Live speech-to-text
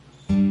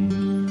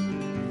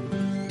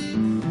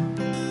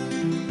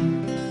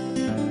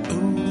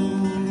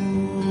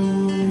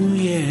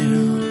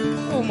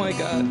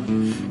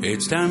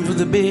It's time for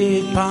the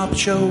Big Pop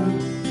Show.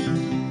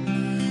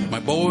 My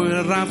boy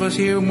Rafa's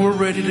here and we're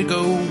ready to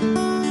go.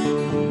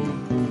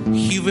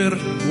 Hubert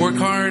worked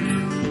hard.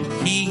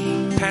 He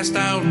passed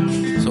out.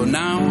 So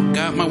now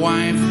got my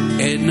wife,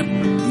 Edna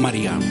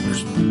Maria.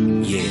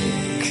 Yeah.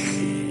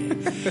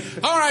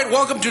 All right,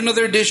 welcome to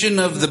another edition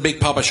of the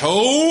Big Papa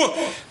Show.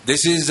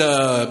 This is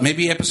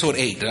maybe episode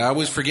 8. I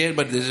always forget,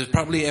 but this is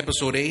probably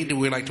episode 8. And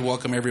we'd like to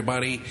welcome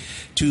everybody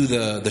to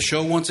the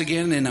show once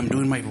again. And I'm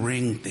doing my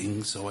ring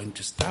thing, so I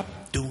just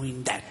stop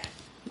doing that.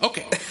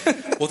 Okay.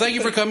 Well, thank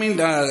you for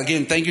coming.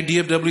 Again, thank you,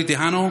 DFW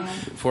Tejano,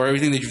 for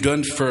everything that you've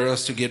done for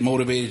us to get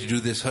motivated to do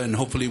this. And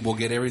hopefully we'll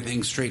get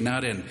everything straightened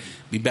out and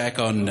be back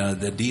on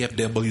the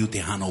DFW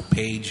Tejano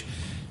page.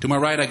 To my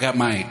right, I got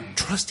my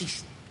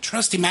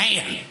trusty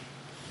man.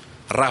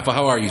 Rafa,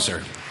 how are you,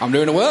 sir? I'm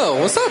doing well.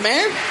 What's up,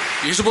 man?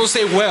 You're supposed to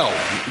say well.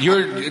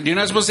 You're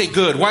not supposed to say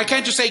good. Why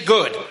can't you say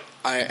good?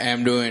 I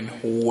am doing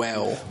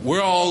well.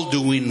 We're all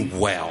doing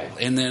well.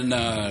 And then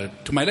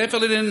to my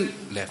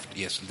left,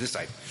 yes, this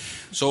side.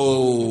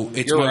 So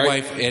it's my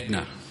wife,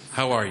 Edna.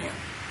 How are you?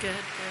 Good.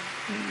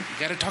 You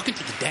got to talk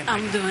into the damn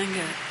I'm doing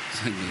good.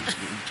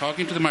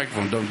 Talking to the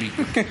microphone, don't be...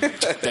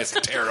 That's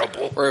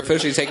terrible. We're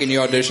officially taking new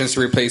auditions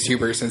to replace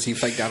Hubert since he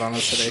flaked out on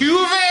us today.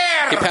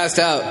 Hubert! He passed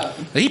out.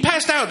 He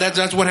passed out.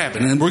 That's what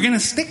happened. And we're going to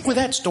stick with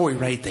that story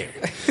right there.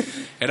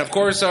 And, of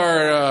course,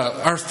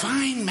 our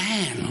fine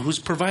man who's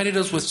provided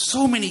us with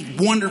so many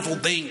wonderful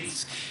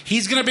things.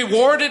 He's going to be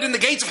warded in the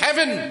gates of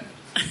heaven.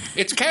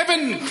 It's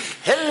Kevin.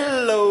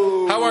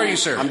 Hello. How are you,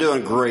 sir? I'm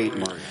doing great,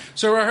 Mario.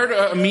 So I heard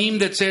a meme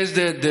that says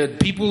that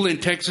people in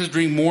Texas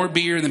drink more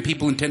beer than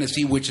people in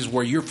Tennessee, which is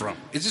where you're from.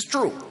 Is this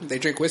true? They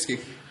drink whiskey.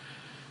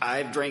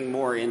 I've drank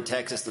more in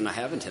Texas than I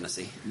have in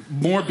Tennessee.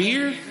 More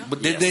beer?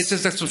 But yes. They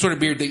says that's some sort of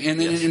beer thing.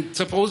 And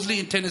supposedly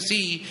in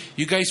Tennessee,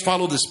 you guys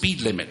follow the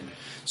speed limit.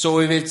 So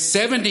if it's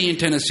 70 in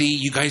Tennessee,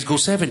 you guys go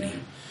 70.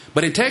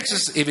 But in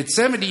Texas, if it's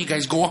 70, you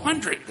guys go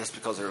 100. That's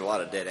because there are a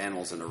lot of dead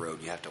animals in the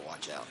road. You have to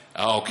watch out.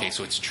 Oh, okay,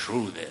 so it's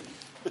true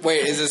then.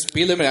 Wait, is the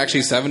speed limit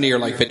actually 70 or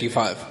like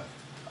 55?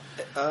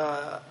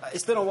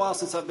 It's been a while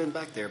since I've been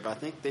back there, but I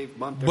think they've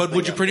bumped. But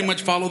would you pretty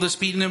much follow the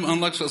speed limit?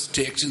 Unlike us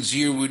Texans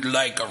here, we'd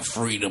like our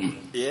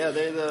freedom. Yeah,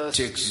 they're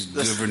Texas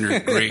Governor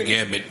Greg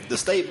Abbott. The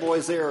state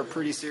boys there are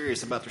pretty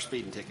serious about their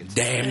speeding tickets.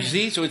 Damn,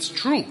 see? So it's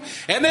true.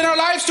 And then our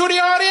live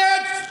studio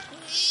audience.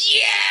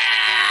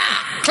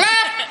 Yeah!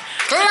 Clap!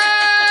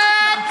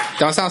 Clap!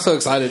 Don't sound so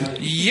excited.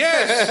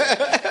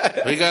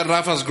 Yes! We got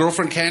Rafa's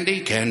girlfriend,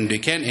 Candy, and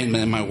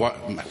my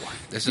wife.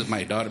 This is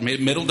my daughter,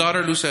 middle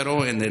daughter,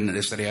 Lucero, and then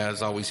Estrella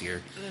is always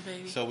here.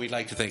 So we'd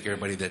like to thank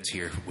everybody that's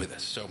here with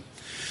us.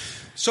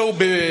 So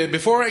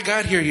before I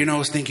got here, I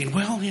was thinking,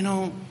 well,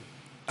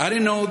 I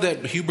didn't know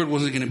that Hubert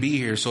wasn't going to be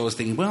here, so I was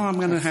thinking, well, I'm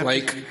going to have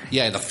Flake.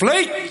 The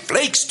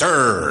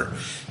Flakester.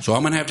 So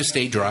I'm going to have to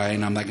stay dry,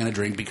 and I'm not going to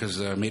drink because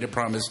I made a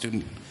promise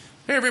to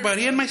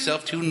everybody and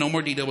myself to no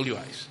more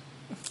DWIs.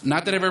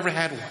 Not that I've ever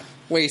had one.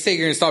 Wait, you say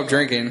you're going to stop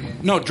drinking?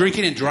 No,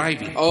 drinking and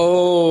driving.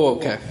 Oh,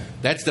 okay.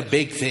 That's the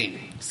big thing,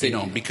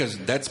 because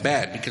that's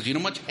bad. Because you know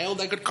how much hell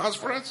that could cause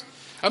for us?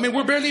 I mean,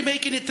 we're barely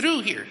making it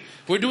through here.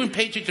 We're doing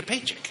paycheck to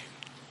paycheck.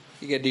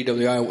 You get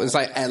DWI, it's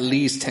like at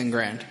least 10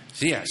 grand.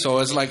 Yeah, so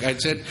it's like I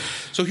said.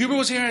 So Hubert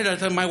was here.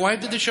 And my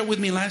wife did the show with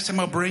me last time.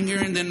 I'll bring her,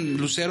 and then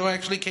Lucero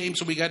actually came.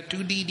 So we got 2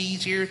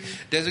 DDs here,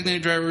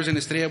 designated drivers, and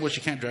Estrella. Well,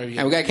 she can't drive yet.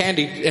 And we got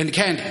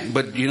Candy.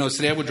 But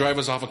Estrella would drive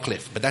us off a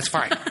cliff. But that's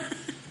fine.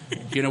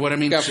 You know what I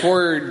mean? We got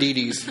 4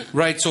 DDs.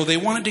 Right. So they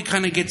wanted to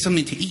kind of get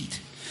something to eat,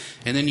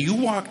 and then you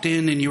walked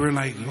in, and you were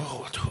like,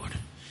 "Oh, dude."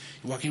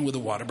 You walk in with a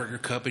Whataburger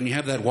cup, and you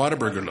have that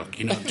Whataburger look.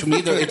 To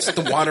me, it's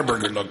the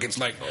Whataburger look. It's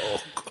like, oh.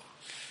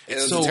 It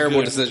was a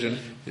terrible decision.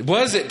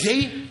 Was it?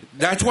 See?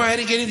 That's why I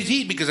didn't get into to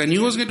eat, because I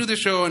knew I was going to do the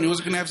show. I knew I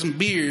was going to have some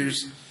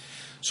beers.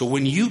 So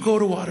when you go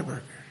to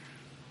Whataburger,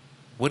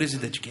 what is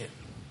it that you get?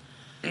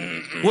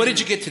 What did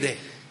you get today?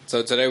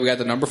 So today we got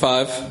the number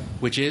 5.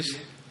 Which is?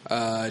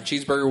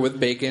 Cheeseburger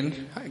with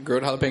bacon,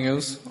 grilled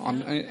jalapenos,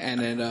 and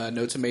then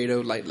no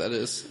tomato, light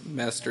lettuce,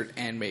 mustard,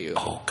 and mayo.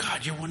 Oh,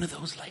 God, you're one of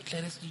those light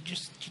lettuce. You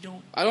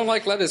don't... I don't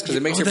like lettuce because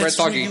it makes your bread that's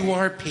soggy. True. You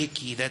are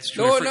picky. That's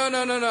true. No.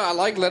 I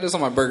like lettuce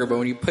on my burger, but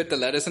when you put the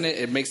lettuce in it,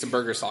 it makes the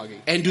burger soggy.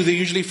 And do they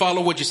usually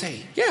follow what you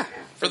say? Yeah.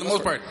 For the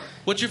most part.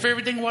 What's your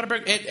favorite thing,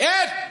 Whataburger?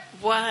 Ed!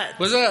 What?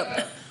 What's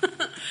up?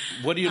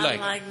 What do you like?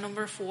 I like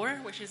number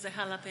 4, which is the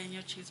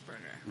jalapeno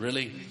cheeseburger.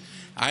 Really?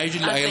 I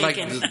like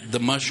the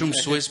mushroom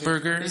Swiss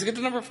burger. Let's get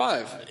to number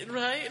 5.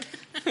 Right?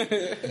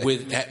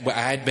 I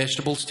add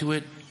vegetables to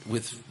it.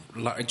 It's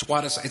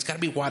water size. It's got to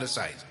be water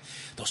size.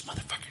 Those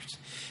motherfuckers.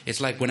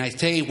 It's like when I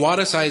say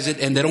water size it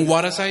and they don't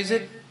water size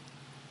it.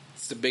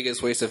 It's the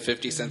biggest waste of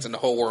 50 cents in the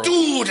whole world.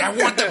 Dude, I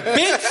want the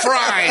big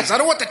fries. I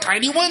don't want the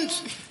tiny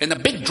ones. And the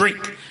big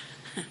drink.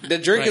 The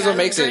drink is what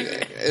makes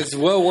it. It's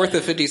well worth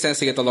the 50 cents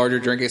to get the larger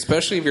drink,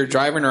 especially if you're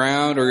driving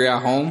around or you're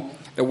at home.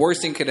 The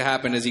worst thing could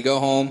happen is you go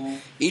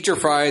home, eat your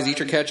fries, eat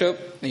your ketchup,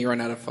 and you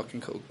run out of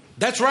fucking Coke.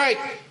 That's right.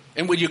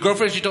 And with your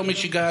girlfriend, she told me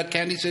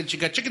Candy said she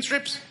got chicken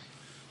strips.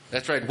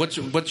 That's right. What's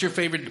your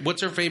favorite?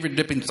 What's her favorite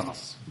dipping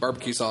sauce?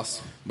 Barbecue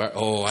sauce.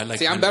 I like.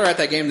 See, I'm better at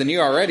that game than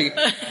you already.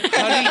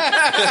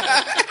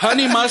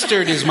 Honey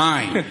mustard is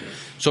mine.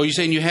 So you're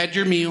saying you had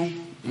your meal,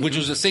 which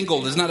was a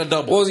single. It's not a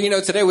double.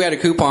 Well, today we had a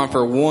coupon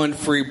for one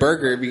free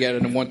burger if you get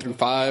it in 1 through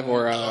 5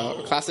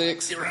 or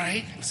classics.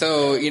 Right.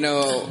 So,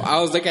 I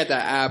was looking at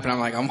that app and I'm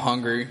like, I'm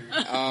hungry.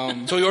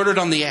 So you ordered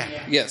on the app.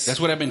 Yes. That's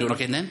what I've been doing.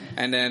 Okay,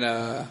 and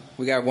then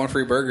we got one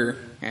free burger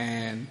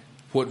and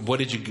what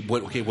did you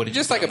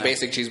just like a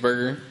basic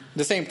cheeseburger.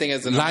 The same thing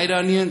as the light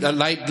onion,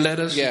 light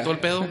lettuce, yeah. todo el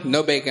pedo?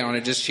 No bacon on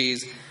it, just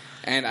cheese.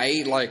 And I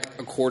ate like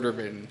a quarter of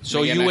it.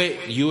 So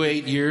you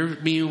ate your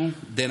meal,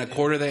 then a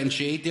quarter of that, and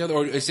she ate the other,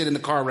 or is it in the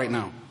car right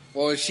now?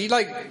 Well,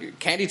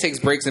 Candy takes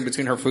breaks in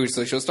between her food,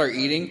 so she'll start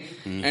eating,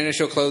 and then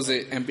she'll close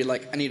it and be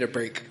like, I need a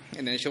break.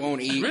 And then she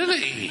won't eat.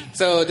 Really?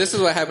 So this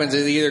is what happens.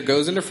 It either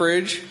goes in the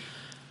fridge,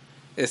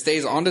 it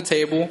stays on the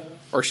table,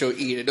 or she'll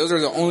eat it. Those are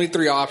the only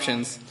 3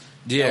 options.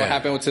 Yeah. That will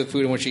happen with the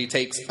food when she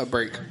takes a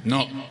break.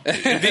 No.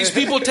 If these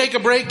people take a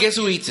break, guess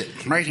who eats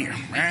it? Right here.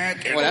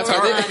 Well, that's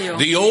how they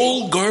The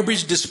old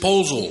garbage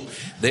disposal.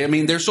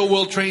 They're so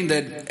well trained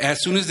that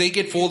as soon as they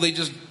get full, they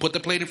just put the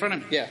plate in front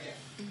of them. Yeah.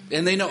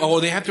 And they know,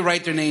 they have to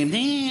write their name.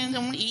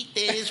 Don't eat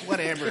this,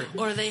 whatever.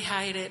 Or they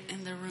hide it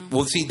in the room.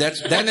 Well, see,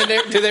 that's And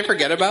then do they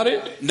forget about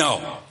it?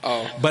 No.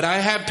 Oh. But I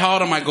have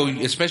taught them,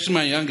 especially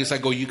my youngest,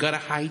 you got to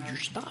hide your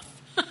stuff.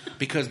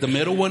 Because the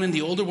middle one and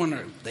the older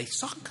one, they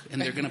suck.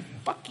 And they're going to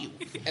fuck you.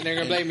 And they're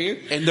going to blame you?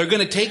 And they're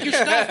going to take your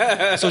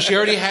stuff. So she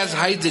already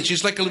hides it.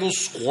 She's like a little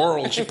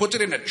squirrel. She puts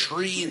it in a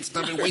tree and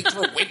stuff and waits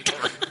for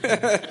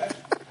winter.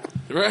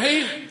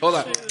 Right? Hold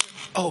on.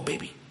 Oh,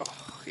 baby.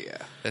 Oh, yeah.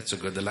 That's so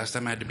good. The last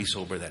time I had to be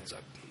sober, that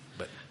sucked.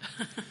 But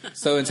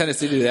So in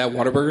Tennessee, do they have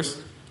Whataburgers?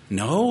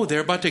 no,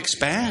 they're about to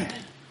expand.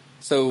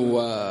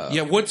 So,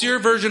 Yeah, what's your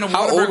version of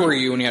how Whataburger? old were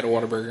you when you had a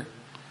Whataburger?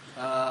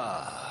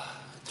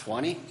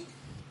 20.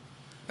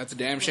 That's a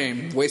damn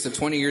shame. Waste of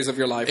 20 years of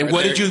your life. And right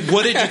what there. did you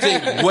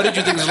think? What did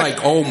you think was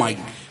like? Oh my!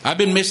 I've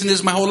been missing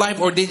this my whole life,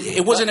 or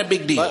it wasn't a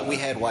big deal? But we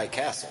had White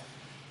Castle.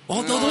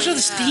 Oh, no, those are the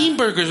steam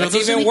burgers. That's Are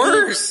those even any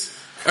good? worse.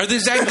 Are they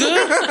that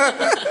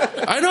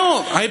good? I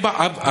know.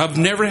 I've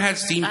never had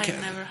steam. I've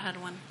never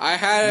had one. I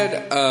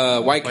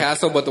had White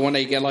Castle, but the one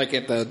that you get like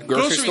at the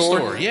grocery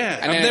store. Yeah,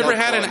 And I've then- never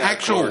had an Nowhere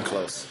actual.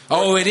 close.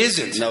 Oh, it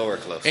isn't. Nowhere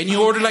close. And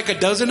you ordered like a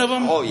dozen of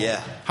them. Oh,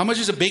 yeah. How much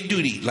is a big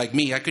duty? Like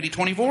me, I could eat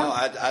 24. No,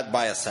 I'd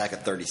buy a sack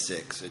of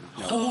 36.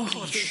 Wow!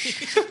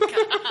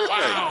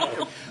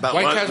 About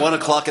White 1, Castle- 1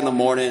 o'clock in the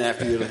morning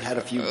after you had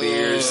a few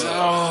beers.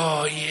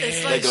 Oh yeah,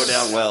 It's They like go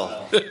down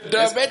well.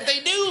 I bet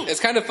they do. It's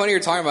kind of funny you're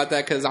talking about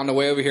that because on the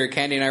way over here,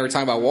 Candy and I were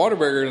talking about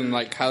Whataburger and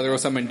like how there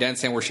was some in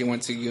Denton where she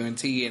went to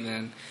UNT, and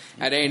then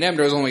at A&M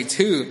there was only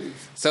 2,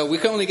 so we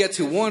could only get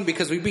to one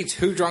because we'd be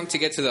too drunk to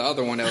get to the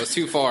other one that was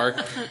too far.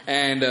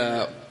 And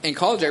in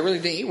college, I really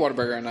didn't eat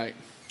Whataburger at night.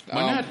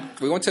 Why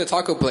not? We went to a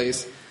taco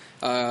place.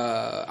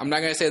 I'm not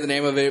going to say the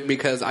name of it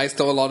because I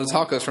stole a lot of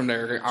tacos from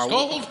there.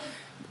 Stole?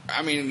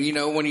 I mean,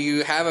 when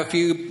you have a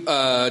few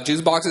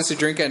juice boxes to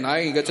drink at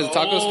night, you go to the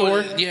taco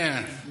store.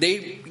 Yeah.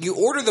 You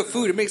order the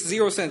food. It makes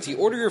 0 sense. You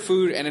order your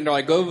food, and then they're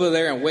like, go over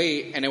there and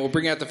wait, and it will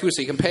bring out the food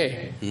so you can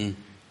pay.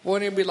 Well,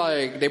 it'd be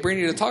like, they bring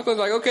you the tacos,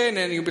 like, okay, and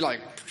then you'll be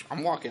like,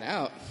 I'm walking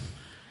out.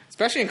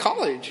 Especially in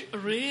college.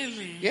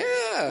 Really? Yeah.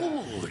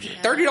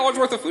 $30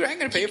 worth of food, I ain't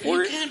going to pay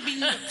for it. Can't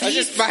be I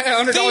just buy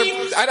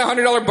 $100. I had a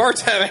 $100 bar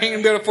tab. I ain't going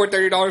to be able to afford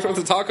 $30 worth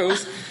of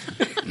tacos.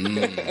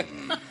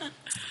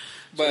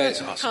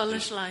 But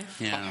College life.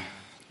 Yeah.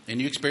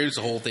 And you experienced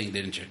the whole thing,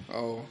 didn't you?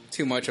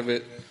 too much of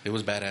it. It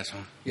was badass, huh?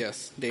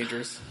 Yes,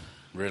 dangerous.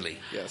 Really?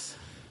 Yes.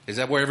 Is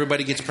that where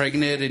everybody gets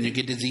pregnant and you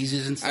get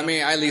diseases and stuff? I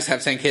mean, I at least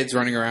have 10 kids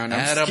running around. I'm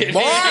just kidding.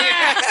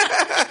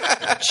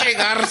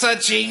 Chingarza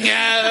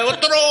chinga.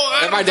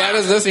 If my dad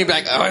is listening, he'd be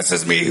like, oh, this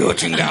is me, oh,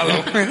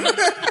 chingado.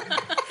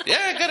 Yeah,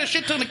 I got a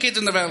shit ton of kids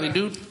in the valley,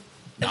 dude.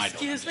 No, I don't.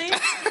 Excuse me? What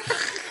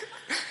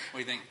do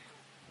you think?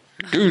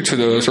 Due to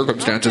the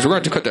circumstances, we're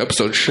going to cut the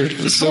episode short.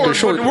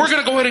 We're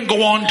going to go ahead and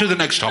go on to the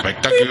next topic.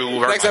 Thank you.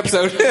 Next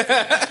episode.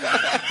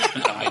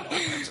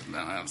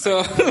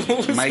 So,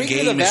 My speaking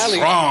of game the is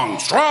valley,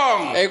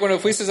 strong. hey, cuando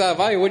fuiste a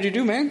Valle, what'd you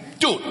do, man?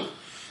 Dude.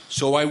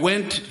 So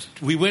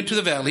we went to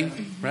the valley,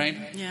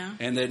 right? Yeah.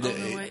 And All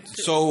the way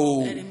to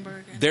so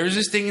Edinburgh. there's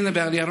this thing in the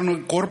valley. I don't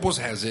know. Corpus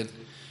has it,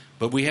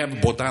 but we have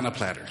botana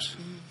platters.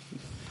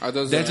 Are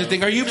those? That's the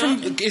thing. Are you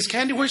from? Is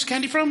Candy? Where's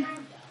Candy from?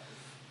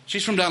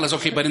 She's from Dallas.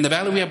 Okay, but in the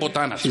valley we have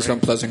botanas. She's right? from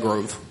Pleasant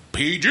Grove.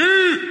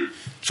 PG.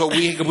 So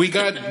we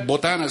got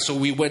botanas. So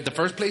we went. The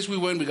first place we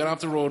went, we got off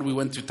the road. We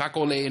went to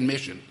Taco Le in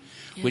Mission,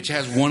 which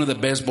has one of the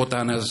best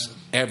botanas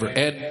ever.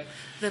 Ed.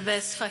 The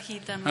best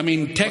fajita. I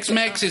mean,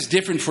 Tex-Mex is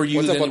different for you.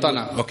 What's a than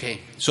botana?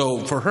 Okay, so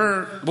for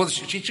her, well,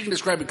 she can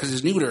describe it because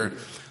it's new to her.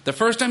 The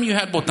first time you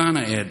had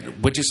botana,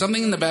 Ed, which is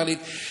something in the valley,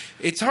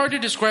 it's hard to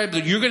describe.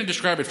 You're going to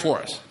describe it for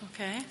us.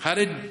 Okay.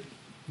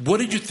 What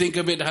did you think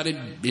of it? How did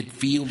it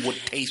feel? What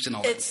taste and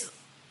all that?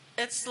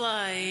 It's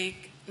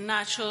like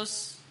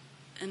nachos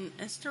and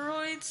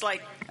steroids,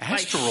 like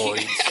Asteroids? What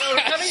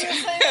do you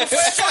say? What the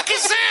fuck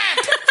is that?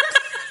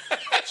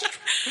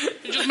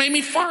 You just made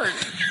me fart.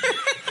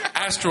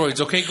 Asteroids.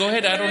 Okay, go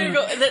ahead. I There you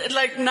don't. go.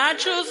 Like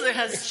nachos, it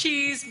has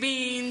cheese,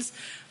 beans,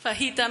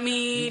 fajita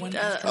meat.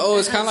 Oh,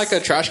 it's kind of like a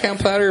trash can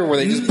platter where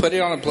they just put it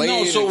on a plate.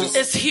 No, so- and just-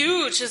 It's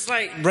huge. It's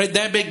like Right,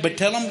 that big. But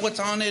tell them what's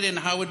on it and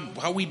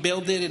how we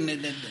build it and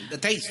the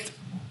taste.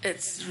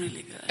 it's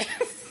really good.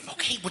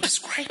 Okay, well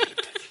describe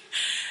it.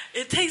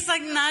 It tastes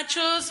like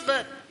nachos,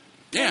 but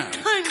Yeah,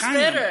 10 times kinda.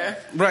 better.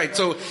 Right,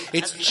 so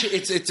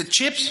it's a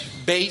chips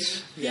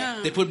base. Yeah.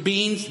 They put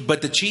beans,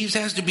 but the cheese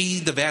has to be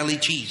the Valley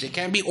cheese. It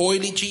can't be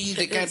oily cheese.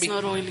 It can't It's be.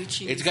 not oily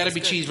cheese. It's got to It's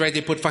be good. cheese, right?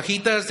 They put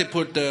fajitas. They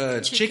put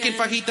chicken Chicken.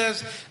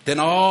 fajitas. Then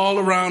all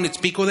around it's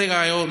pico de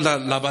gallo,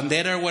 la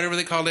bandera, or whatever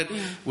they call it,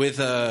 with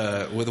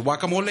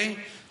guacamole.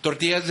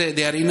 Tortillas de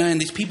harina,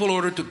 and these people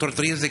order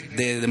tortillas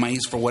de maíz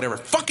for whatever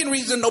fucking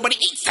reason. Nobody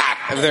eats that.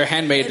 if they're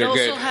handmade, It they're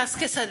also good. has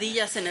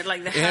quesadillas in it,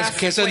 like the It has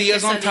halfway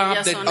quesadillas on top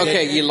quesadillas that- on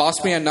Okay, it. you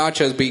lost me at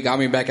nachos, but you got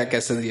me back at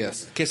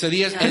quesadillas.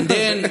 Quesadillas, and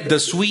then the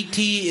sweet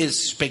tea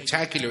is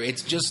spectacular.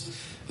 It's just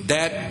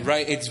that,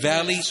 right? It's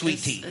Valley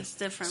sweet tea. It's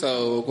different.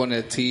 So when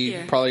a tea,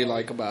 Yeah. probably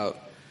like about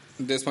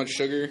this much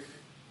sugar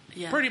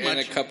yeah. Pretty in a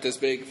much. cup this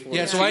big.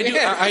 Yeah, so I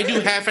do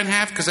half and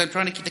half because I'm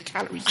trying to keep the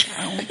calories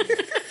down.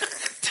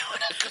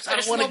 Because I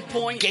There's don't no want to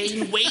point.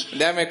 gain weight.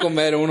 Déjame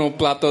comer uno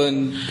plato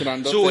en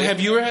grandote. So have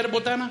you ever had a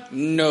botana?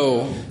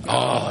 No.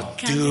 Oh,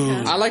 Candy dude.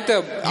 has- I like the.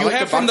 I You like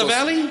have the from the Barcos.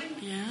 Valley?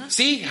 Yeah.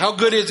 See, how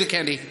good is it,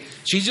 Candy?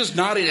 She's just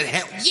nodding at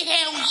hell. Yeah,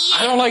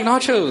 I don't like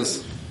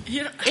nachos.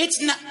 You know,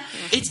 It's not.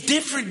 It's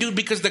different, dude,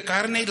 because the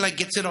carne like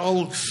gets it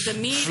all The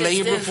meat is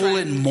flavorful different.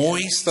 and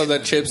moist. So the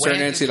chips wet.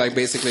 turn into like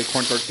basically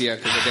corn tortilla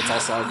because it gets all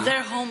soggy.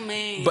 they're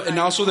homemade. But and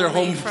like, also they're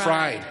home homemade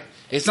fried.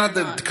 It's not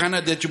the Not. kind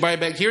of that you buy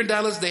back here in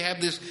Dallas. They have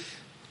this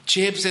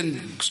chips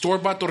and store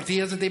bought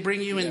tortillas that they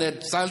bring you in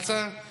that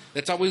salsa.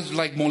 That's always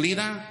like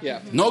molida. Yeah.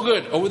 No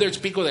good. Over there it's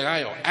pico de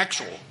gallo,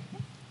 actual.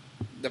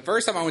 The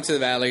first time I went to the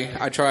valley,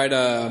 I tried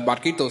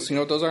barquitos. You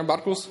know what those are in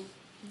barcos?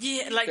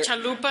 Yeah, like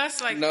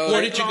chalupas. Like No.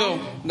 Where did you go?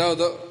 No,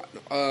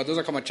 those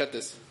are called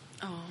machetes.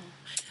 Oh,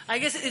 I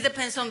guess it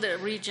depends on the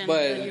region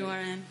But that you are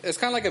in. it's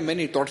kind of like a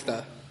mini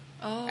torta.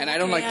 Oh, And I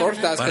don't okay, like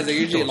tortas because they're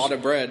usually a Barquitos. lot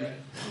of bread.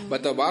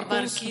 But the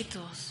barcos,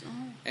 Barquitos. Oh,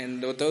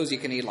 and with those you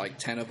can eat like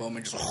 10 of them.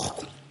 And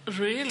just,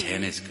 really?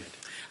 And it's good.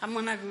 I'm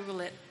gonna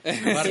Google it. See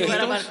what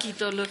a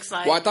barquito looks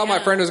like. well, I thought my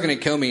Yeah. friend was going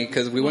to kill me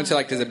because we went to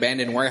like this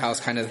abandoned warehouse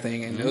kind of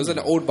thing. And it was an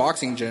old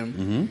boxing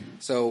gym.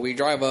 So we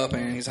drive up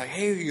and he's like,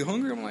 hey, are you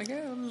hungry? I'm like,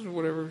 yeah,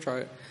 whatever, try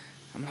it.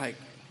 I'm like,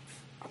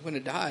 I'm going to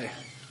die.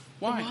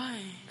 Why? Why?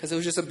 Because it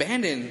was just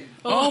abandoned.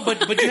 Oh, but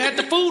you had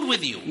the food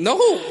with you, No,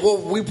 well,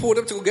 we pulled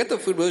up to go get the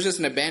food, but it was just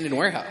an abandoned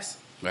warehouse.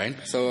 right?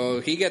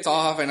 So he gets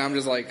off, and I'm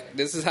just like,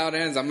 this is how it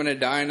ends. I'm going to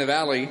die in the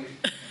valley.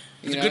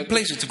 It's a good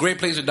place. It's a great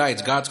place to die.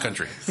 It's God's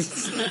country.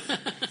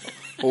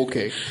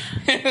 Okay.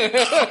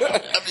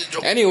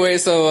 Anyway,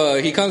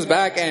 so he comes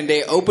back, and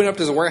they open up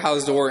this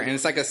warehouse door, and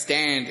it's like a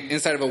stand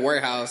inside of a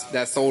warehouse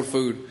that sold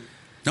food.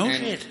 No And-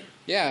 shit.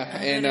 Yeah,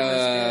 and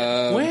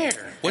Where?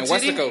 What in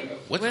city? Westaco.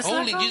 What? Westaco?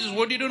 Holy Jesus!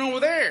 What are you doing over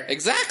there?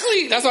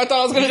 Exactly. That's what I thought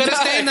I was You going to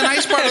gotta die. stay in the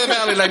nice part of the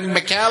valley, like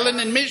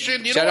McAllen and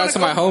Mission. You Shout don't out to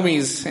wanna my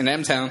homies in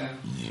M-Town.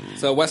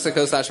 So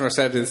Westaco /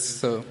 Mercedes.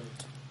 So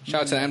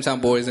shout out to the M-Town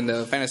boys in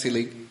the fantasy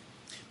league.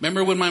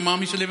 Remember when my mom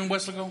used to live in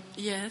Westlaco?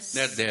 Yes.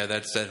 That's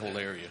that whole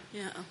area.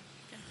 Yeah.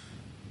 Okay.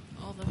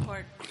 All the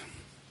part.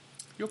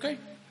 You okay?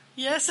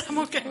 Yes, I'm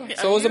okay.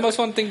 So what was the most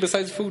fun thing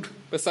besides food?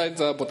 Besides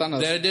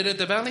botanas? That I did at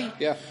the valley?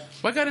 Yeah.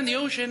 Well, I got in the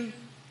ocean.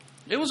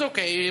 It was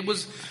okay. It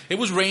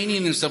was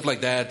raining and stuff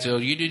like that. So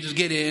you just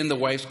get in. The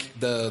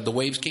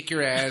waves kick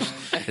your ass,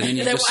 and then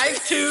you The just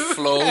wife too.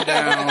 flow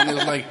down. It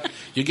was like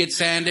you get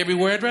sand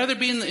everywhere. I'd rather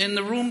be in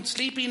the room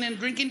sleeping and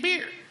drinking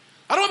beer.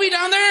 I don't want to be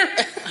down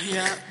there.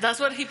 Yeah, that's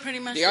what he pretty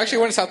much. You actually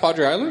went to South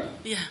Padre Island?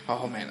 Yeah.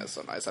 Oh man, that's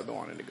so nice. I've been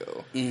wanting to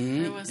go.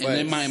 It was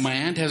And then my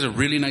aunt has a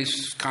really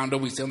nice condo.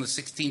 We stay on the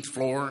 16th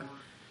floor,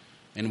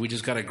 and we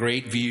just got a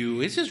great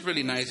view. It's just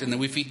really nice. And then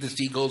we feed the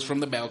seagulls from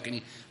the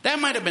balcony. That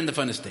might have been the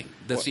funnest thing.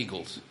 The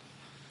seagulls.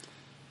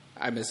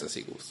 I miss the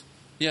seagulls.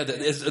 Yeah,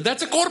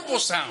 that's a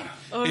Corpus sound.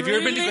 Oh, Have you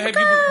ever been to?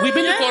 really? We've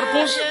been Yeah, to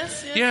Corpus.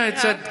 yes, yes, Yeah,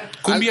 it's yeah. at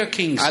Cumbia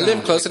King. I sound.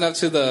 live close enough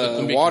to the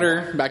Cumbia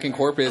water back in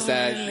Corpus Oh,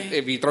 that really?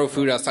 if you throw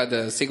food outside,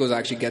 the seagulls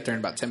actually get there in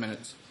about 10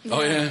 minutes.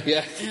 Oh yeah.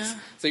 Yeah. Yeah.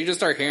 So you just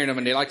start hearing them,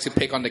 and they like to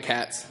pick on the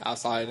cats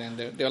outside, and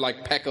they'll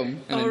like peck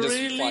them and Oh, then just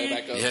really? fly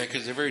back up. Yeah,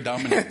 because they're very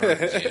dominant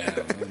birds.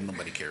 Yeah,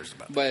 nobody cares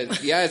about them.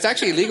 But yeah, it's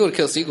actually illegal to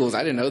kill seagulls.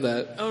 I didn't know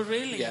that. Oh,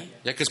 really? Yeah.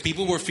 Yeah, because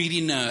people were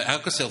feeding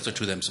Alka-Seltzer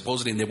to them,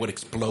 supposedly, and they would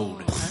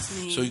explode. Oh, that's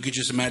neat. So you could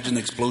just imagine the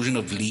explosion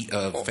of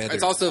feathers.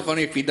 It's also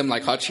funny to feed them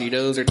like hot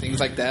Cheetos or things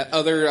like that.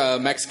 Other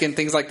Mexican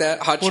things like that.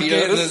 Hot Porque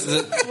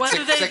Cheetos. What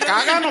do they se do?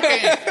 cagan o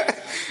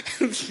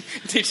qué?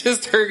 They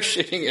just start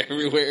shitting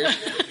everywhere.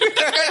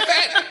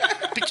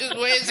 Bitches,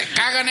 güey, se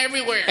cagan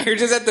everywhere. You're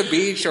just at the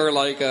beach or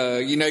like,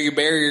 you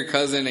bury your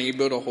cousin and you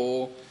build a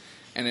hole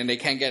and then they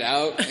can't get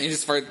out and you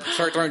just start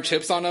throwing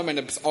chips on them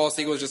and all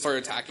seagulls just start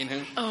attacking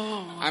him.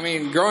 Oh. I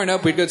mean, growing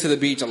up, we'd go to the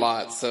beach a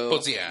lot, so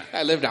Pues, yeah.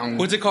 I lived down.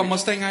 What's it called?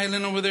 Mustang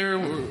Island over there?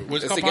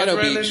 What's it It's called? the ghetto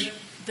Padre beach.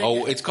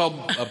 Island? Oh, it's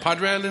called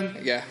Padre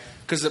Island? Yeah.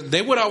 because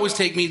they would always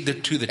take me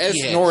to the It's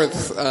T-heads.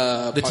 north.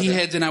 The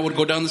T-heads, and I would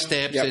go down the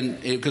steps, Yep.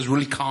 and it was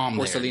really calm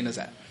Where there. Selena's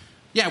at.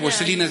 Yeah, where Yeah,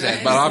 Selena's yeah.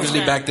 at. But obviously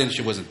back then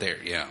she wasn't there.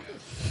 Yeah.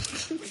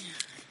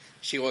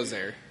 She was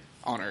there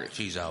on Earth.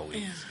 She's always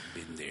Yeah.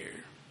 been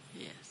there.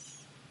 Yes.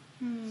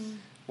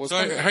 What's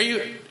So going- how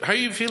are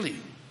you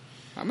feeling?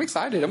 I'm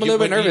excited. I'm a little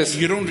bit nervous.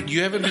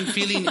 You haven't been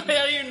feeling Why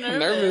are you nervous?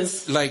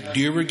 nervous. like, do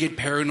you ever get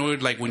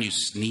paranoid like when you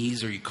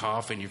sneeze or you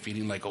cough and you're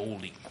feeling like,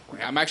 holy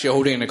crap? I'm actually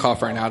holding in a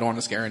cough right now. I don't want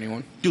to scare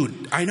anyone.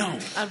 Dude, I know.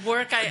 At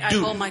work, I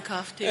Dude. hold my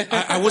cough too.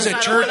 I was at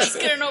I don't wanna church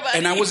scare nobody.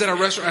 and I was at a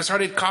restaurant. I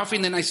started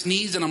coughing, then I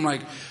sneezed, and I'm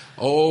like,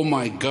 oh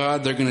my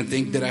God, they're going to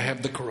think that I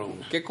have the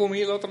corona. ¿Qué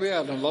comí el otro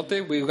día?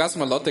 Elote. We got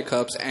some elote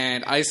cups,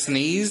 and I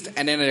sneezed,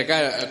 and then I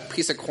got a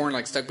piece of corn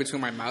like stuck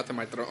between my mouth and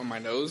my throat and my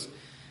nose.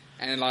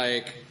 And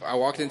like I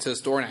walked into the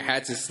store and I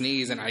had to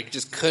sneeze, and I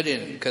just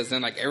couldn't because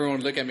then like everyone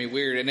would look at me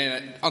weird. And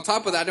then on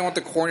top of that, I didn't want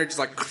the corn to just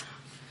like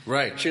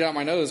Right. shoot out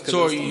my nose. 'cause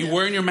So are it was you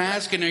wearing your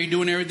mask and are you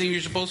doing everything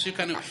you're supposed to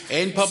kind of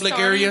in public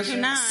Starting areas?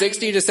 tonight,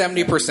 60 to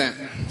 70%.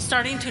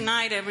 Starting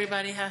tonight,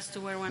 everybody has to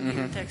wear one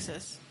here in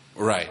Texas.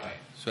 Right.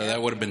 So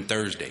that would have been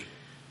Thursday.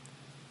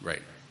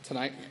 Right.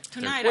 Tonight.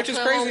 Tonight Which at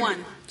is crazy.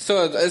 12:01.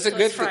 So it's a So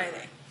good it's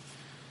Friday.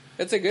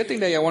 It's a good thing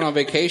that you went on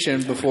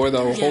vacation before the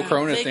whole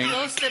Corona they thing.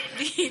 closed the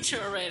beach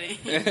already.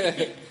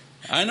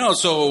 I know.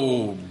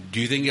 So do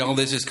you think all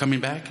this is coming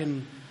back?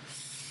 And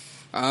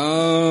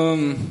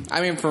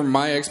I mean, from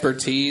my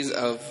expertise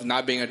of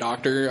not being a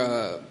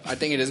doctor, I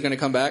think it is going to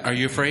come back. are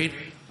you afraid?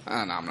 No,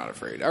 I'm not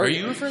afraid. Are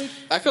you afraid?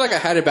 I feel like I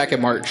had it back in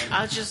March.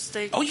 I'll just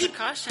take Oh, you.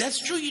 precautions. That's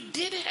true. You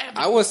did have.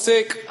 I was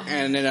sick,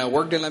 and then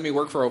work didn't let me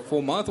work for a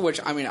full month, which,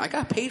 I mean, I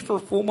got paid for a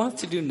full month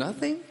to do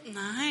nothing.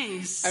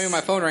 Nice. I mean, my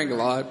phone rang a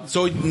lot.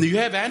 So you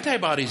have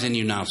antibodies in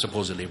you now,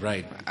 supposedly,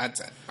 right?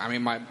 I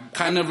mean, my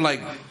Kind of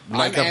like I'm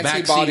a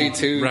antibody vaccine,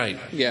 too. right?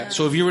 Yeah.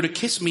 So if you were to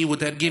kiss me, would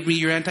that give me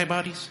your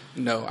antibodies?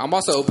 No, I'm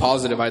also O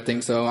positive, I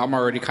think, so I'm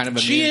already kind of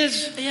immune. She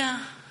is. Yeah.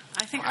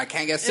 I think I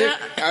can't get sick.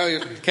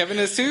 Yeah. Kevin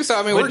is too, so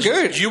I mean, we're But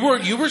good.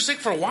 You were sick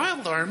for a while,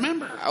 though. I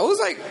remember. I was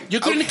like, You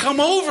couldn't come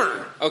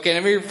over. okay,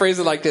 let me rephrase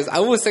it like this. I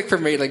was sick for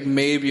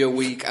maybe a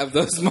week of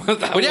those months.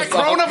 But yeah,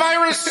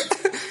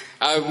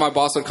 coronavirus. My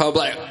boss would call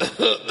like,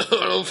 I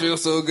don't feel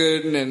so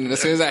good, and then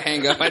as soon as I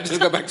hang up, I just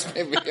go back to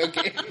my video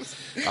games.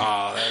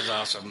 Oh, that's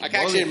awesome. I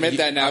can actually admit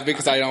that now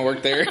because I don't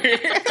work there.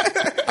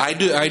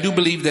 I do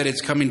believe that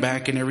it's coming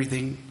back and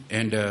everything.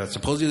 And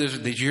supposedly,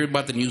 did you hear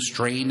about the new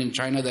strain in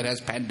China that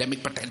has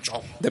pandemic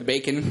potential? the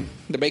bacon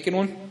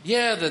one.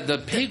 Yeah, the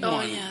pig Oh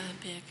one. yeah,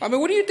 the big. I mean,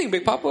 what do you think,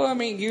 Big Papa? I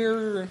mean,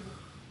 you're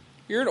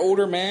an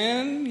older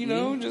man, you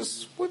know. Mm-hmm.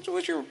 Just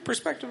what's your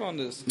perspective on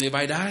this? If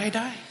I die, I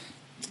die.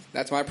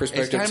 That's my It's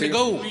perspective time too. to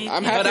go.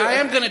 I'm But happy. I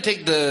am going to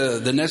take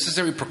the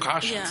necessary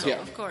precautions. Yeah, though.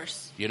 Yeah. of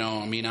course. You know,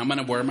 I mean, I'm going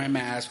to wear my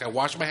mask. I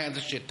wash my hands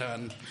a shit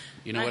ton.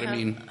 You know what I have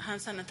mean? hand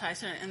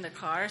sanitizer in the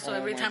car, so Oh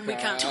every my time we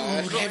come.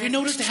 God. Dude, have you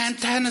noticed the hand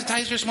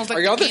sanitizer smells like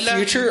Are y'all the tequila?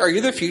 future? Are you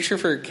the future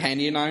for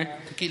Candy and I?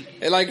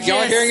 Tequila. Like y'all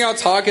Yes. hearing y'all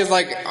talk is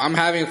like I'm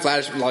having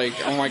flash. Like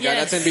oh my god,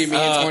 Yes. that's gonna be me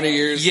in 20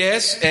 years.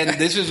 Yes, and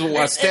this is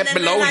a step and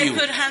below then you. I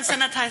put hand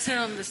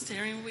sanitizer on the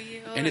steering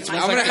wheel. And it my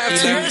smells I'm gonna like have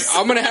tequila. two.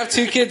 I'm gonna have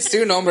two kids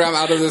too. No, but I'm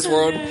out of this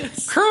world.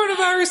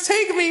 Coronavirus,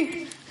 take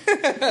me.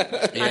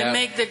 Yeah. I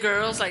make the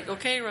girls like,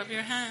 okay, rub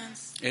your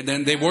hands. And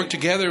then they work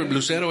together,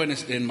 Lucero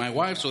and my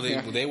wife, so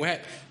Yeah.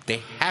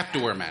 they have to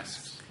wear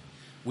masks.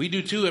 We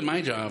do too at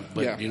my job,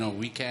 but Yeah. you know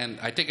we can.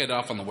 I take it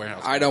off on the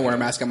warehouse. I don't wear a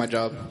mask at my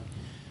job,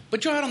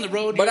 But you're out on the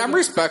road. but you're- I'm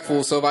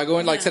respectful. So if I go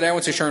in, like Yeah. today, I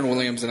went to Sherwin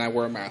Williams and I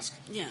wear a mask.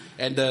 Yeah.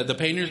 And the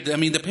painters. I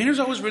mean, the painters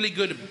are always really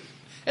good,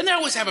 and they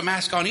always have a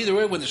mask on either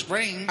way when they're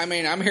spraying. I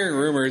mean, I'm hearing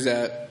rumors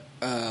that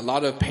a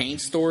lot of paint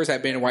stores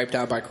have been wiped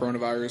out by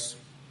coronavirus.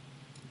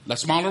 The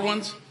smaller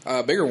ones,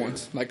 Bigger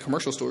ones, like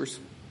commercial stores.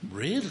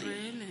 really?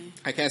 Really?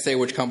 I can't say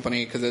which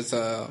company because it's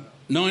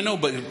No, I know,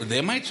 but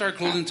they might start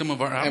closing some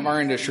of our. in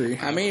our industry.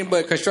 I mean,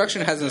 but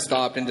construction hasn't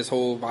stopped in this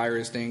whole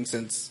virus thing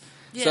since.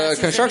 Yeah, So since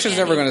the construction's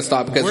never beginning. going to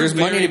stop because We're there's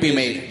money very to be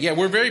busy. made. Yeah,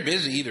 we're very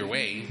busy either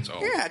way. So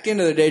Yeah, at the end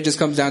of the day, it just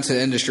comes down to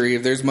the industry.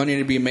 If there's money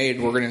to be made,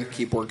 we're going to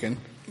keep working.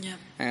 Yeah.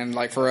 And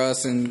like for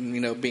us,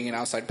 and being an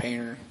outside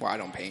painter, well, I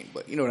don't paint,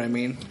 but you know what I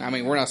mean. I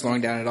mean, we're not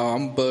slowing down at all.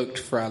 I'm booked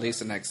for at least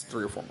the next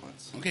 3 or 4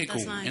 months. okay,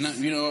 That's cool. nice. And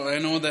I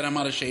know that I'm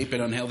out of shape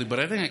and unhealthy, but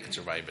I think I can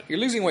survive it. You're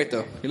losing weight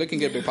though. You're looking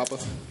good, Big Papa.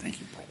 Thank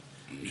you, bro.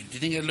 Do you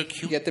think I look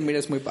cute? Ya te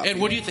miras muy papi. Ed,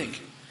 what do you think?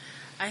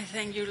 I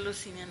think you're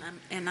losing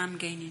and I'm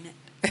gaining it.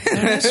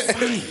 That's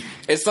fine.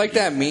 It's like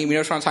that meme, you know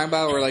what I'm talking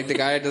about, where like the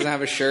guy doesn't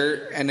have a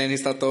shirt and then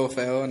he's está todo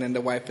feo, and then the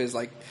wife is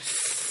like,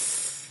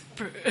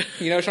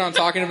 you know what I'm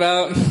talking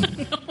about?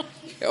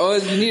 Oh,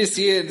 you need to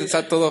see it.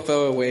 Está todo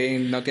feo away,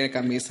 no tiene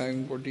camisa,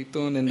 and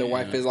gordito, and then the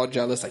wife is all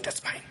jealous, like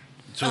that's mine.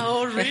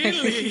 Oh,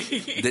 really?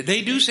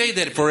 They do say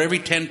that for every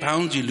 10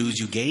 pounds you lose,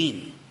 you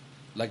gain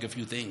like a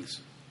few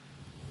things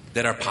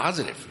that are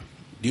positive.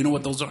 Do you know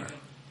what those are?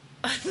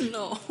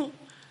 No.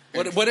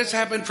 What has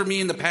happened for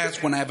me in the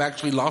past when I've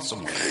actually lost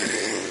someone?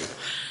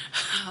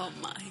 Oh,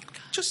 my God.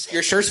 Just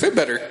Your shirts fit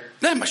better.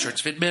 my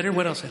shirts fit better.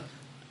 What else?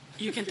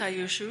 You can tie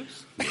your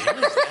shoes.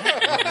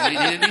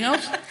 Anything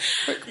else?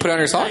 Put on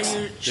your socks. Tie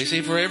your They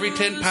say for every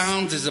 10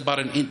 pounds is about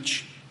an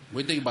inch.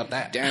 What do you think about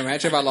that? Damn,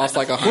 imagine if I lost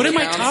like 100 What am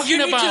I pounds. talking You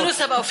need to about? lose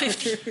about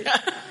 50.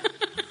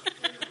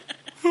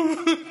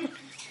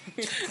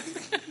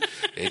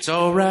 It's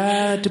all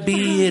right to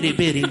be itty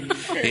bitty.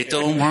 It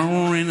don't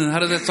worry. How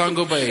does that song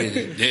go by?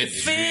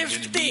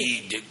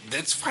 50.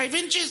 That's 5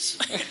 inches.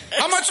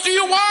 How much do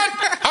you want?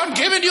 I'm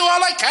giving you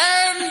all I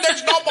can.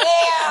 There's no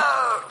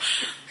more.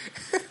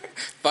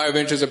 5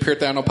 inches of pure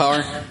thermal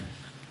power.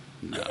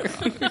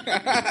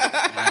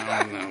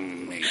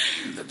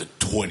 The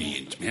 20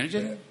 inch, man.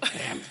 Damn.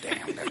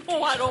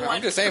 Oh, I don't I'm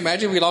want just saying,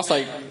 imagine we lost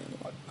like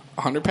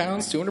 100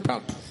 pounds, 200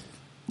 pounds.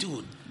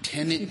 Dude,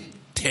 10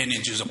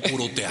 inches of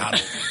puro tejano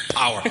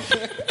power.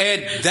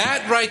 And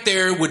that right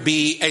there would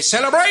be a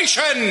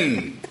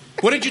celebration.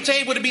 What did you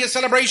say? Would it be a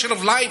celebration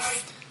of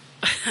life?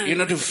 You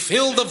know, to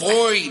fill the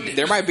void.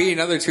 There might be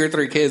another 2 or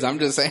 3 kids. I'm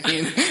just saying.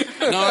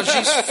 No,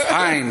 she's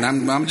fine.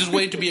 I'm just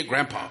waiting to be a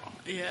grandpa.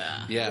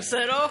 Yeah.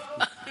 Settle.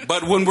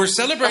 But when we're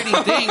celebrating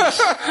things,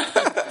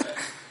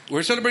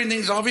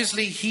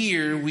 obviously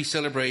here we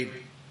celebrate,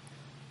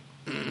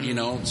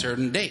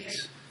 certain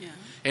days. Yeah.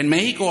 In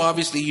Mexico,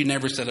 obviously, you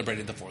never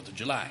celebrated the 4th of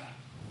July.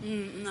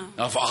 No.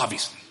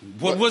 Obviously.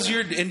 What was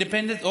your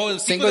independence? Oh,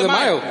 Cinco de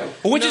Mayo.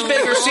 Which is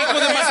better, Cinco de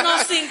There's Mayo?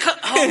 no Cinco.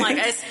 Oh my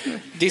God.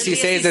 DC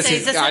says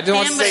this. I just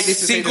want to say DC.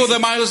 Cinco de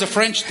Mayo is a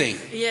French thing.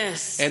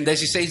 Yes. And they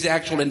say it's the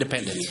actual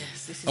independence.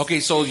 Yes, this is- Okay,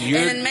 so And in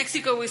you're...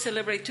 Mexico, we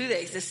celebrate 2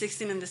 days, the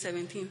 16th and the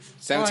 17th.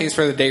 17's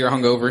for the day you're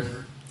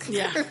hungover.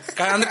 Yeah.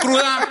 Carne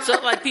cruda.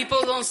 So, like, people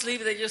don't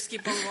sleep, they just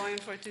keep on going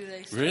for 2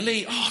 days.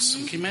 Really?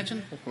 Awesome. Can you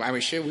imagine? I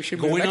mean, shit, we should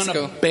go to Going on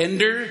Mexico. a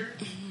bender?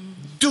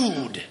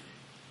 Dude.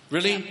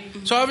 Really?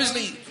 So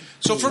obviously...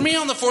 So for me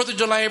on the 4th of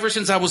July, ever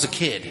since I was a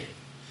kid,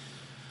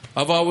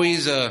 I've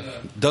always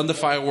done the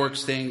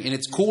fireworks thing. And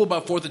it's cool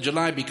about 4th of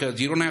July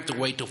because you don't have to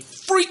wait till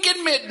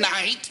freaking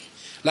midnight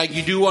like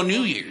you do on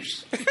New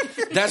Year's.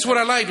 That's what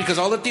I like because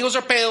all the tios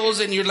are pales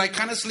and you're like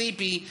kind of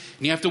sleepy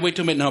and you have to wait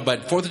till midnight. No,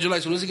 but 4th of July,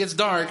 as soon as it gets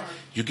dark,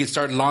 you can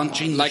start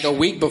launching. Like a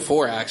week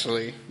before,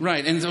 actually.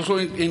 Right. And so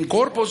in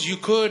Corpus, you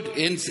could,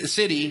 in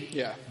city,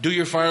 Yeah. do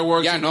your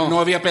fireworks. Yeah, no. No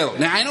había pedo.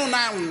 Now, I know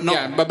now. No.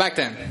 Yeah, but back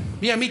then.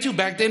 Yeah, me too.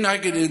 Back then,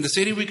 in the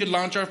city, we could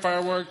launch our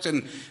fireworks,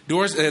 and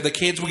doors. The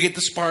kids would get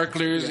the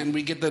sparklers, and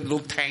we get the little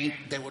tank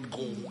that would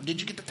go.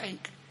 Did you get the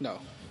tank? No.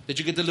 Did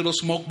you get the little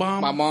smoke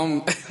bomb? My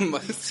mom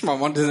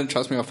doesn't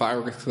trust me with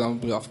fireworks because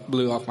I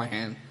blew off my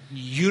hand.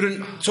 You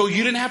didn't. So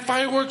you didn't have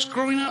fireworks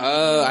growing up?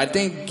 I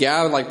think,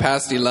 like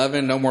past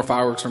 11, no more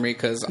fireworks for me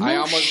because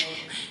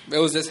it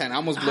was this hand. I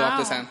almost blew off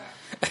this hand.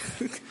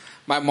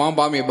 My mom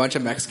bought me a bunch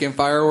of Mexican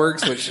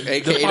fireworks, which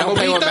AKA don't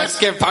play with palomitas?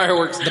 Mexican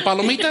fireworks. The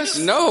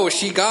palomitas? No,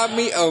 she got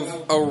me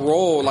a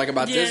roll like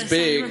about Yes, this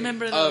big I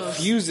remember of those.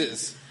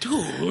 fuses.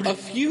 Dude. Of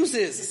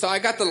fuses. So I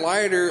got the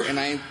lighter and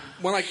I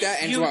went like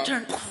that and You throughout-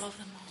 turn all of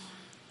them on.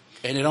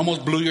 And it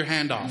almost blew your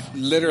hand off.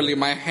 literally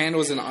my hand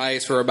was in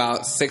ice for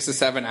about 6 to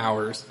 7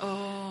 hours.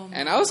 Oh,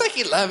 And I was like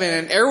 11,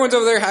 and everyone's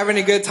over there having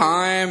a good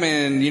time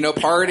and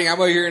partying. I'm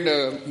over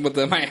here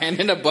with my hand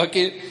in a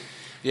bucket.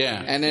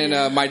 Yeah. And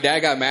then my dad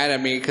got mad at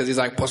me because he's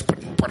like, "Pues por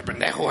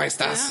pendejo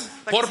estás."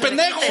 Por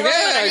pendejo.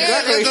 Yeah,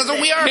 exactly. That's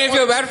what we are. He didn't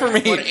feel bad for me.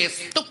 Por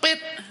estúpido.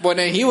 But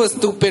then he was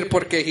stupid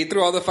porque he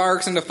threw all the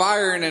fireworks in the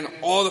fire, and then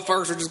all the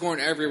fireworks were just going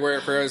everywhere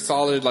for a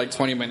solid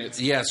 20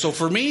 minutes. Yeah. So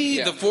for me,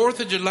 Yeah. the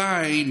 4th of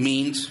July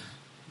means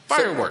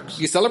fireworks.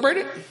 You celebrate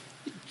it?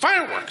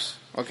 Fireworks.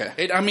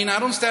 Okay. I mean, I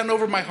don't stand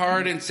over my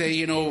heart and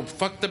say,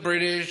 fuck the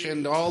British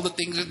and all the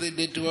things that they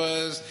did to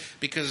us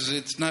because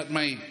it's not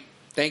my.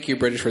 Thank you,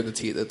 British, for the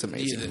tea. That's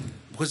amazing.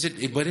 Was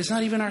it? But it's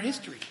not even our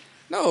history.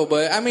 No,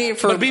 but I mean,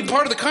 But being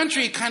part of the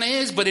country, it kind of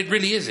is, but it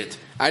really isn't.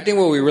 I think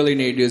what we really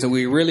need to do is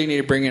we really need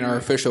to bring in our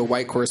official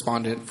white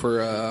correspondent for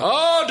Do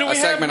a we have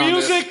segment on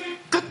this. music?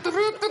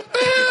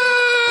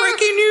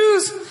 Breaking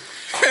news.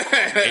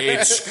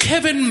 It's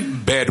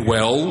Kevin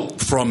Bedwell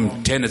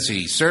from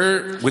Tennessee,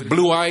 sir, with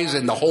blue eyes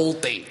and the whole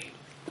thing.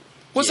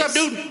 What's up,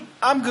 dude?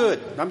 I'm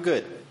good. I'm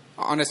good.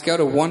 On a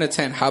scale of 1 to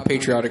 10, how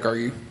patriotic are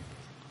you?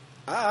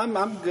 I'm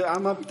good.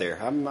 I'm up there.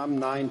 I'm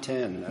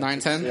 9-10.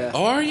 9-10? Yeah.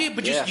 Oh, are you?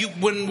 But Yeah. you,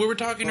 when we were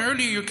talking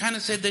earlier, you kind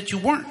of said that you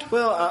weren't.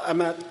 Well,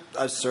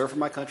 I serve for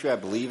my country. I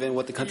believe in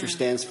what the country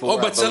stands for. Oh,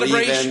 but I believe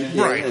celebration, in,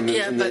 right. in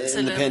Yeah, but the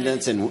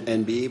independence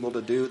and be able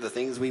to do the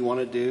things we want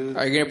to do.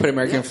 Are you going to put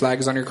American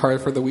flags on your car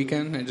for the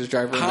weekend and just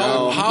drive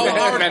around?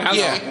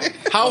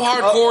 How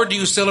hardcore do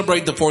you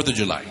celebrate the 4th of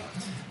July?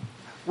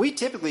 We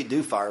typically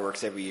do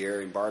fireworks every year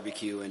and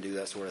barbecue and do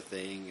that sort of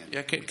thing. And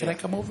Yeah, can I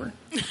come over?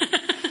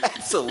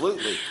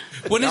 absolutely.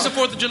 When is the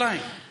 4th of July?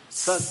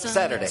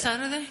 Saturday.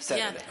 Saturday?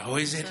 Saturday. Yeah. Oh,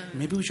 is it?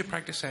 Maybe we should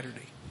practice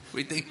Saturday.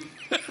 What do you think?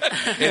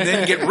 And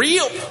then get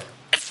real.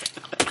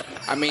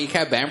 I mean, you can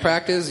have band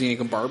practice, and you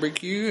can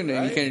barbecue, and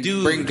then you can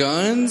Dude. bring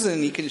guns,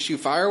 and you can shoot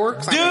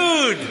fireworks.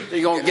 Dude!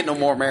 You don't get no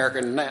more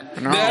American than that.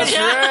 That's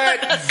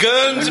right.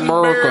 Guns and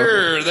America.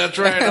 beer. That's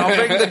right. I'll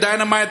bring the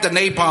dynamite, the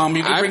napalm.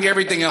 You can bring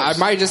everything else. I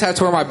might just have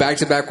to wear my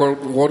back-to-back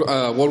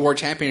World War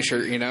Champion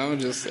shirt, you know?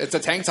 Just it's a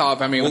tank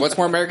top. I mean, what's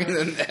more American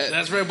than that?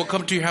 That's right. We'll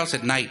come to your house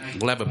at night.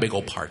 We'll have a big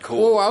old party.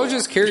 Well, I was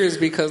just curious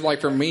because,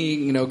 like, for me,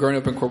 you know, growing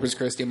up in Corpus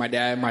Christi, my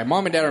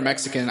mom and dad are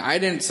Mexican. I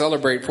didn't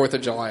celebrate 4th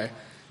of July.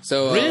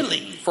 So,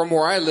 Really? from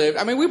where I lived,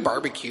 I mean, we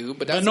barbecue,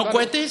 but that's No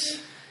about it.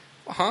 cohetes?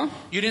 Huh?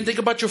 You didn't think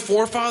about your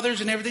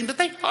forefathers and everything that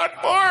they fought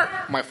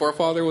for? My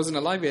forefather wasn't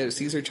alive yet,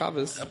 Cesar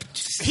Chavez.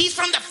 He's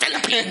from the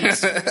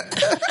Philippines.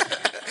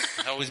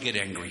 I always get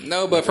angry.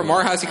 No, but from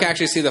our house, you can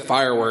actually see the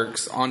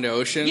fireworks on the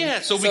ocean. Yeah,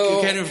 so we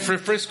can kind of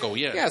Frisco,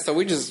 yeah. Yeah, so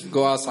we just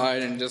go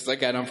outside and just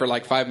look at them for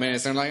like 5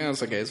 minutes. And I'm like, oh,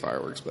 it's okay, it's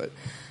fireworks. But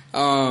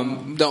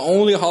the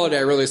only holiday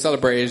I really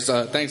celebrate is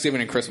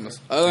Thanksgiving and Christmas.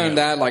 Other than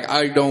that, like,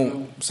 I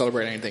don't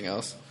celebrate anything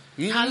else.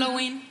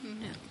 Halloween.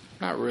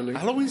 Not really.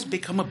 Halloween's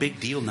become a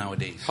big deal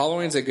nowadays.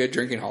 Halloween's a good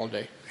drinking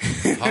holiday.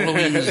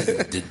 Halloween is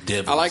the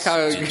devil. I like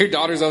how your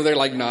daughter's over there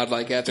like nod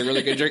like, yeah, it's a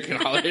really good drinking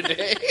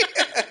holiday.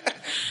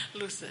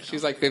 Lucero.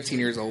 She's like 15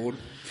 years old.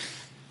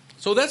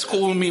 So that's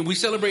cool. I mean, we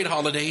celebrate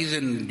holidays,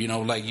 and you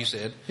know, like you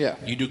said, Yeah.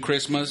 you do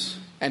Christmas.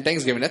 And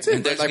Thanksgiving, that's it.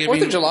 And Like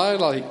Thanksgiving. 4th of July,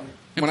 like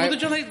And 4th of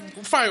July,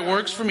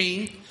 fireworks for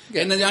me.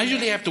 Yeah. And then I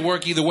usually have to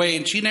work either way,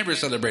 and she never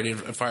celebrated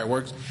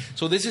fireworks.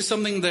 So this is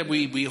something that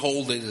we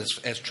hold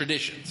as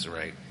traditions,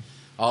 right?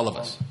 All of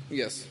us.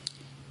 Yes.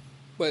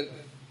 But,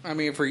 I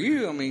mean, for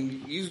you, I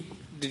mean,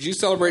 did you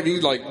celebrate,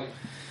 like,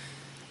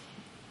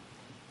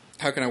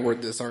 how can I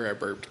word this? Sorry, I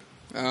burped.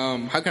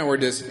 How can I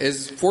word this?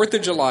 Is 4th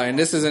of July, and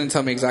this isn't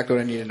tell me exactly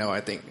what I need to know,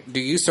 I think. Do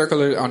you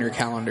circle it on your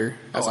calendar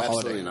as a holiday?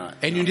 Absolutely not.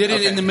 And you did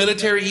it in the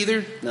military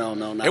either? No,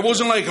 not It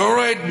wasn't like, all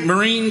right,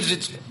 Marines,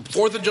 it's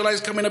 4th of July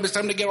is coming up. It's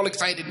time to get all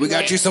excited. We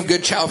got you some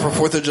good chow for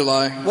 4th of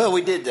July. Well,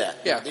 we did that.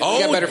 Yeah, we Oh,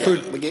 got better yeah.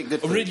 food. We get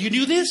good Oh, food. really? You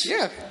knew this?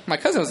 Yeah, my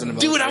cousin was in the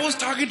military. Dude, I was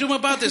talking to him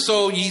about this.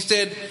 So he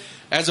said,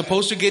 as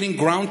opposed to getting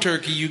ground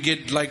turkey, you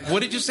get, like,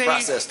 what did you say?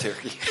 Processed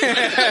turkey.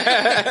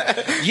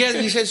 Yeah,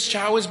 he says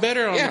chow is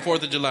better on Yeah. the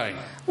 4th of July.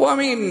 Well, I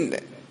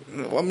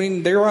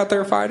mean, they're out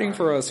there fighting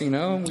for us, you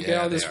know? We get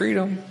Yeah, all this they are.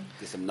 freedom.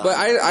 Get some But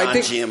I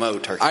think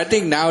non-GMO turkey. I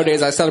think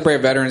nowadays I celebrate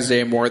Veterans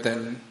Day and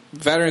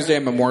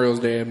Memorial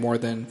Day more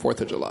than 4th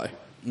of July.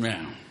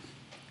 Yeah.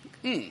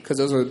 Because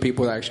those are the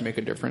people that actually make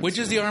a difference. Which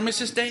is the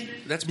Armistice Day?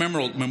 That's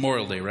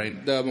Memorial Day,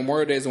 right? The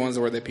Memorial Day is the ones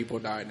where the people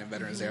died, and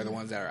Veterans Day are the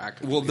ones that are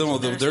active. Well, no,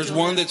 there's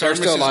one that's They're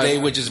still Armistice alive. Day,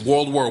 which is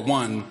World War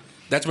I.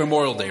 That's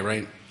Memorial Day,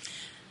 right?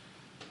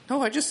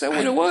 No, I just said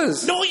what it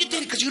was. No, you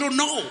didn't, because you don't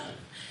know.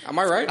 Am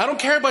I right? I don't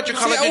care about your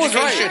college I was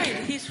right. education.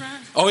 Right, he's right.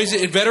 Oh, is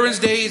it Veterans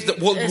Day?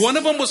 One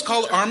of them was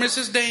called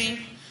Armistice Day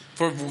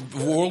for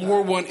World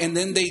War I, and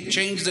then they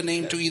changed the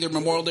name to either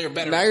Memorial Day or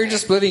Veterans Now you're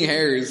just splitting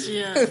hairs.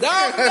 Yeah. No,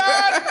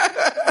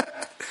 God!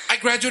 I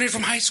graduated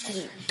from high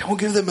school. Don't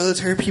give the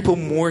military people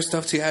more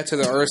stuff to add to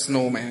the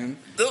arsenal, man.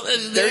 They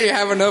already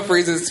have enough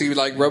reasons to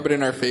like rub it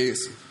in our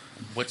face.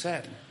 What's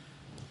that?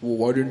 Well,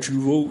 why didn't you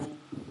vote?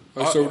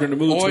 I served in the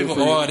military. for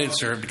you. I didn't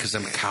serve because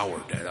I'm a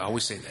coward. I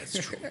always say that's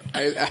true.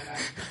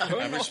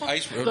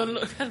 Don't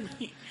look at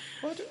me.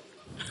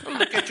 I'll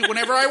look at you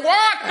whenever I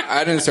want.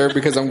 I didn't serve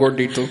because I'm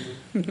gordito.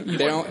 They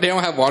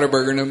don't have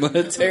Whataburger in the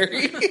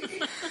military.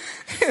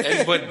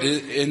 But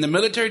in the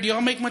military, do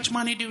y'all make much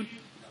money, dude?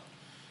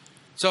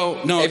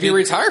 So no, If you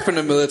retire from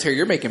the military,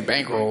 you're making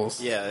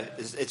bankrolls. Yeah,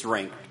 it's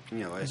ranked. You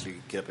know, as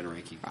you get up in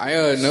ranking. I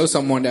know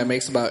someone that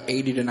makes about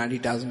 $80,000 to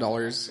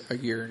 $90,000 a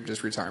year in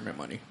just retirement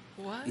money.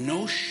 What?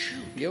 no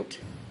shoot. Yep.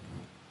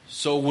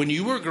 So when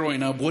you were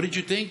growing up, what did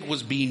you think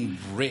was being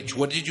rich?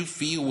 What did you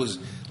feel was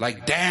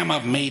like? Damn,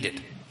 I've made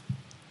it.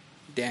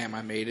 Damn,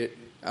 I made it.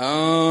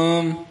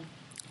 I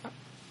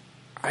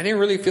didn't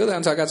really feel that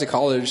until I got to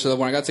college. So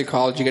when I got to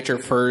college, you get your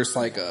first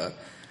I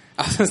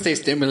was gonna say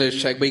stimulus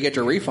check, but you get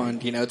your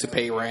refund, you know, to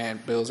pay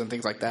rent, bills, and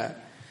things like that.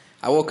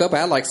 I woke up, I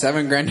had like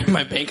 $7,000 in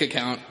my bank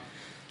account.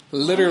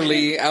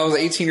 Literally, I was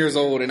 18 years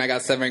old and I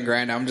got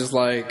 $7,000. I'm just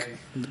like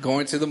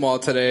going to the mall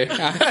today.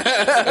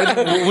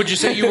 Would you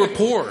say you were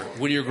poor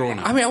when you were growing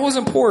up? I mean, I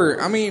wasn't poor.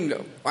 I mean,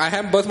 I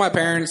had both my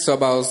parents, so I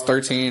was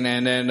 13,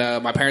 and then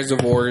my parents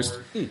divorced.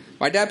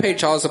 My dad paid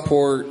child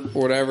support,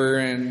 or whatever,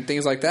 and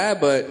things like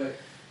that, but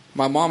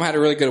my mom had a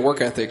really good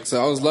work ethic,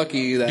 so I was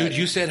lucky that... Dude,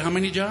 you said how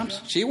many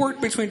jobs? She worked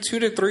between 2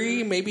 to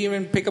 3, maybe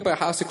even pick up a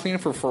house to clean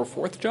for a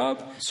fourth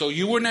job. So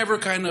you were never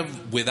kind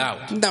of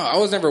without. No, I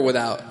was never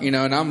without, you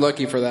know, and I'm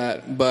lucky for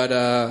that. But,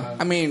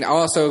 I mean, I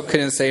also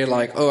couldn't say,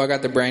 like, oh, I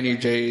got the brand new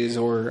J's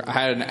or I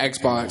had an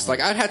Xbox.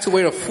 Like, I'd had to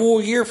wait a full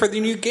year for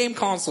the new game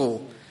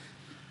console.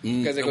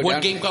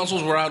 What game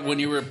consoles were out when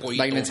you were a pollito?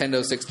 Like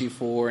Nintendo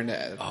 64 and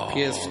the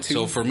PS2.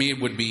 So for me, it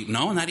would be...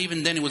 No, not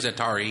even then. It was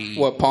Atari.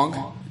 What,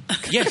 Pong?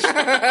 Yes.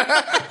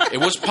 It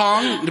was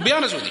Pong. To be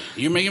honest with you,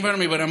 you're making fun of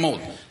me, but I'm old.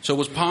 So it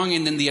was Pong,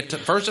 and then the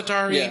first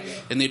Atari, Yeah.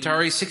 and the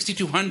Atari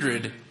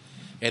 6200,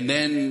 and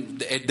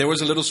then there was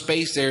a little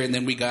space there, and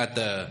then we got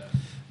the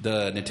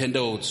the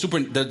Nintendo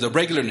the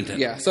regular Nintendo.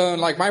 Yeah, so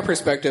like my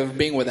perspective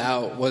being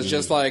without was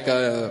just like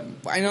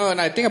I know, and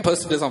I think I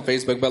posted this on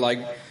Facebook, but like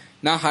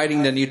not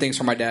hiding the new things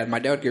from my dad. My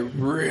dad would get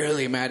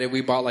really mad if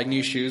we bought like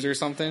new shoes or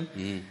something.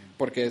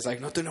 Porque it's like,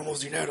 no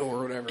tenemos dinero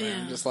or whatever. Yeah.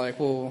 And I'm just like,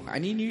 well, I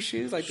need new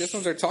shoes. Like, these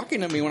ones are talking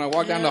to me when I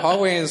walk down the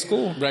hallway in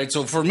school. Right.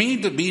 So for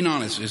me, to being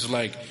honest, it's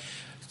like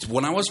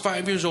when I was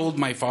 5 years old,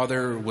 my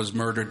father was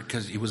murdered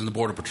because he was in the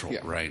Border Patrol. Yeah.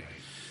 Right.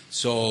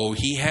 So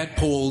he had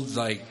pulled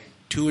like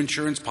 2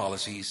 insurance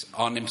policies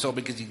on himself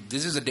because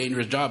this is a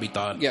dangerous job, he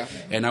thought. Yeah.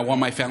 And I want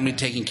my family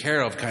taken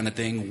care of, kind of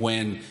thing.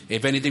 When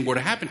if anything were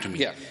to happen to me.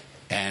 Yeah.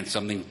 And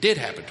something did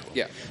happen to him.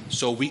 Yeah.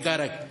 So we got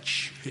a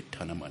shit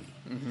ton of money.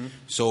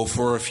 So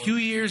for a few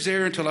years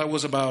there, until I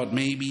was about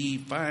maybe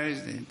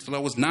 5, until I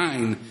was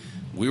 9,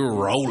 we were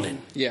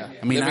rolling. Yeah.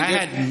 I mean, Living I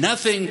good. had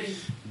nothing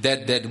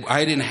that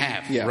I didn't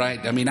have. Yeah.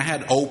 Right. I mean, I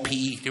had OP. Do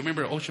you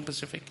remember Ocean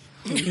Pacific?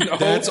 No.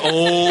 That's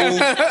old.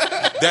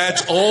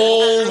 That's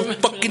old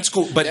fucking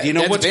school. But you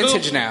know That's what's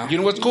vintage cool? now. You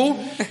know what's cool?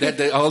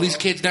 that all these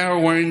kids now are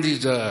wearing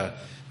these the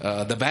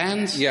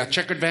Vans,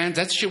 checkered Vans.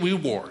 That's shit we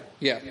wore.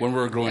 Yeah. When we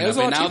were growing It was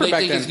up. a And lot now cheaper they back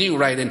think then. it's new,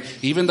 right? And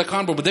even the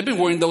Converse, but they've been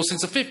wearing those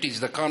since the 50s.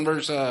 The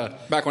Converse.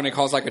 Back when it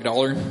costs like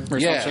 $1 or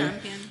Yeah.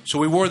 something. So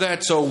we wore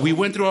that. So we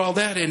went through all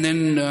that, and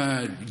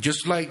then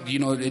just like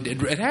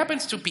it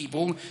happens to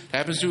people, it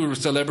happens to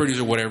celebrities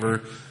or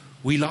whatever.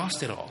 We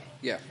lost it all.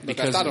 Yeah, but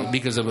that's not a-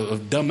 because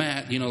of dumb,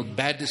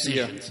 bad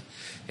decisions,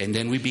 and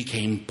then we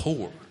became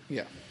poor.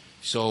 Yeah.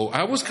 So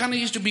I was kind of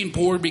used to being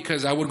poor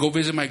because I would go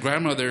visit my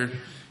grandmother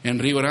in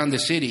Rio Grande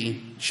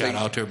City. Shout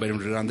out to everybody in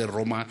Rio Grande,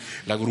 Roma,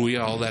 La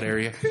Grulla, all that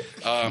area.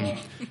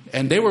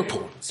 And they were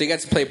poor. So you got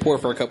to play poor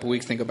for a couple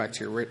weeks, then go back to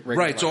your regular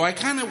Right, life. so I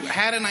kind of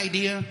had an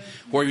idea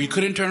where you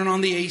couldn't turn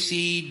on the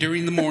AC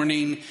during the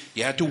morning.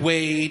 You had to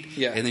wait,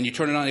 Yeah. and then you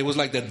turn it on. It was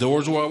like the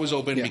doors were always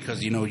open Yeah.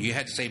 because, you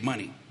had to save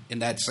money in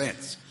that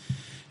sense.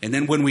 And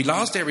then when we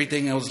lost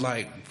everything, I was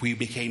like, we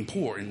became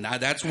poor. And now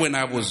that's when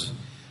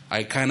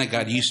I kind of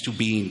got used to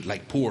being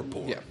like poor.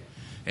 Yeah.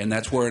 And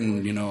that's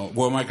when,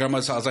 where my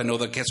grandma's house, I know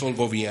the queso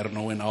del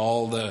gobierno and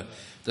all the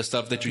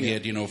stuff that you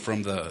get,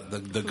 from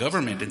the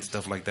government and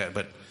stuff like that.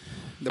 But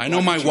I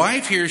know my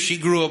wife here, she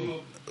grew up,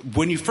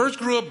 when you first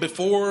grew up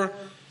before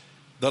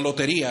the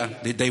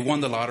loteria, they won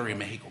the lottery in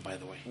Mexico, by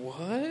the way.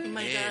 What?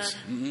 My Yes.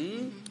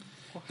 dad,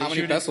 How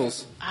many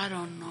pesos? I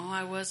don't know.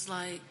 I was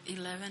like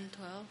 11,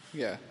 12.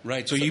 Yeah.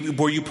 Right. So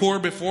were you poor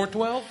before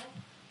 12?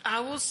 I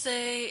will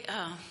say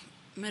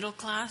middle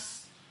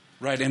class.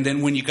 Right. And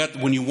then when you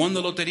won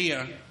the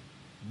loteria,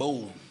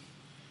 boom.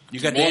 You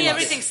got Me, more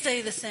everything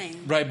stayed the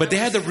same. Right, but they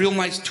had the real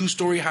nice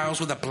 2-story house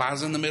with a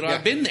plaza in the middle. Yeah.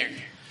 I've been there.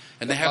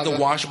 And they have the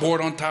plaza. washboard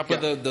on top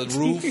of the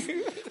roof.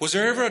 Was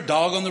there ever a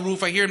dog on the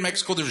roof? I hear in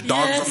Mexico there's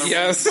dogs on the roof.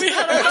 Yes. We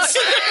had a husky.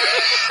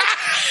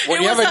 When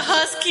It you was have a a-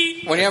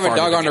 husky. When you have a Farted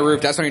dog on the again.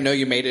 roof, that's when you know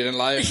you made it in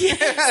life.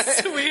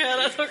 Yes, we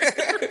had a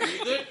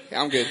dog.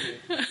 I'm good.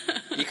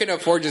 You couldn't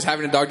afford just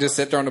having a dog just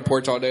sit there on the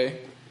porch all day.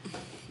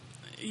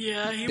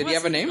 Yeah, Did he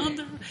have a name?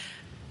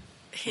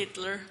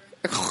 Hitler.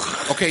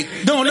 Okay,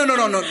 no.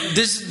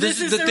 This This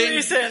is the the thing.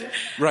 reason.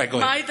 Right, go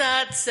ahead. My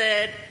dad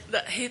said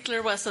that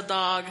Hitler was a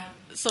dog,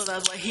 so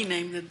that's why he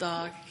named the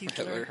dog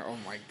Hitler. Hitler. Oh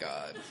my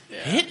God.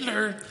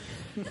 Hitler.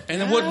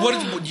 And then what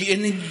is,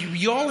 and then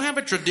you all have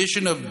a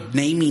tradition of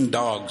naming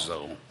dogs,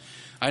 though.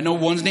 I know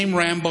one's named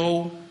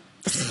Rambo.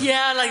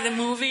 Yeah, like the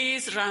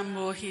movies,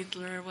 Rambo,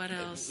 Hitler, what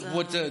else?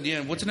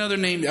 What's another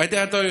name? I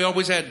thought you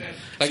always had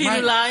like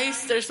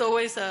Firulais. There's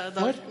always a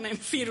dog What? named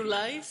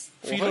Firulais.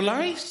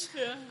 Firulais?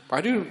 Yeah.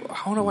 I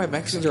don't know why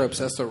Mexicans are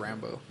obsessed with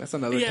Rambo. That's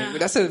another Yeah. thing.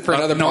 That's it for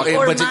another No, podcast.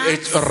 Or but Max.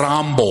 it's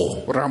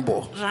Rambo.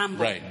 Rambo.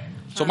 Rambo. Right.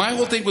 So my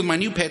whole thing with my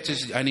new pets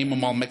is I name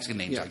them all Mexican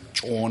names, Yeah. like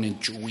Chon and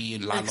Chewy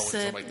and Lalo and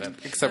stuff like that.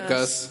 Except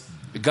Gus.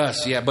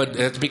 Gus, yeah, but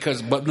it's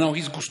because, but no,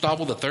 he's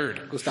Gustavo the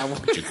Third. Gustavo.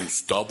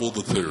 Gustavo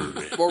the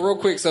Third. Well, real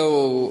quick.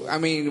 So, I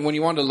mean, when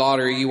you won the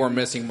lottery, you weren't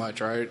missing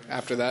much, right?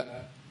 After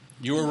that.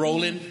 You were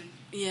rolling,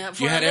 Yeah,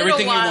 for You had a little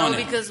everything you while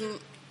wanted. because,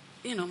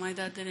 my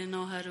dad didn't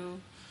know how to.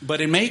 but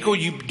in Mexico,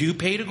 do you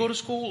pay to go to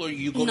school, or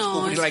you go to No,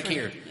 school it's like free.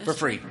 here It's for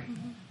free?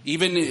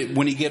 Even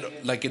when you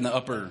get like in the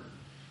upper,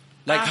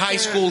 like high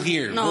After- school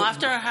here. No,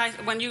 after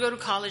when you go to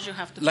college, you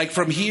have to. Like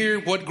from here,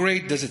 what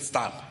grade does it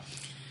stop?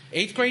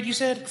 8th grade, you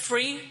said?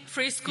 Free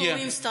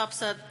schooling Yeah.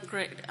 stops at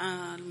grade.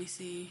 Let me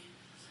see,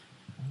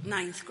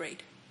 9th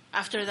grade.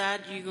 After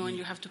that, you go and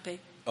you have to pay.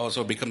 Oh,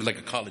 so it becomes like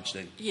a college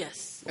thing.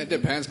 Yes. It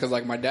depends, because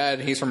like my dad,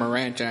 he's from a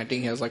ranch, and I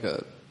think he has like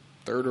a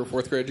 3rd or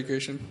 4th grade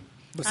education.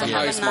 But I somehow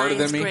have he's a smarter 9th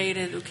than me. grade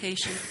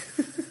education.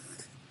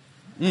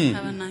 I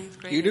have a 9th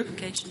grade You do?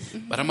 education.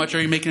 Mhm. But how much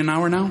are you making an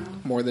hour now?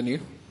 More than you.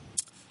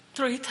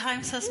 3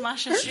 times as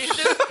much as you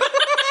do.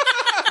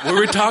 We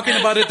were talking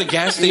about it at the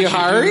gas Are you station.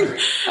 hiring?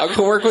 I'll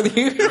go work with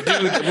you. Dude,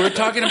 we're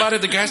talking about it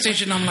at the gas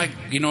station. I'm like,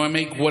 I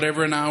make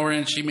whatever an hour,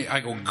 and I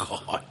go,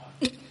 God,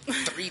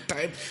 3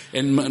 times.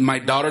 And my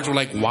daughters were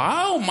like,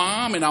 wow,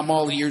 Mom, and I'm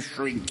all here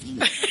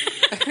shrinking.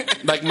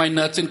 Like my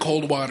nuts in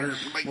cold water.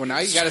 Like, Well, now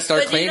you got to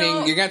start But you cleaning.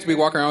 know- You're going to have to be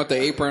walking around with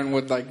the apron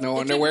with like no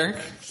underwear.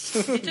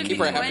 It took me Keep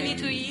her happy.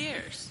 22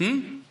 years.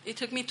 It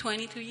took me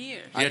 22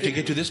 years. Yeah, to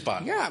get to this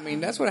spot. Yeah, I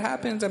mean, that's what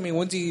happens. I mean,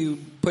 once you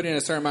put in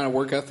a certain amount of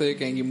work ethic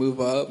and you move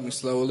up and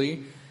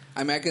slowly.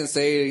 I mean, I can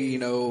say,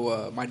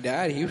 my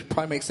dad, he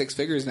probably makes 6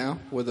 figures now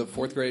with a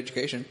 4th grade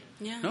education.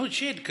 Yeah. No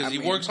shit, because he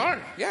works hard.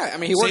 Yeah, I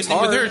mean, he works Same thing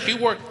hard. with her. She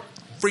worked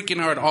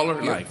freaking hard all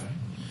her life.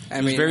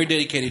 I mean, very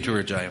dedicated to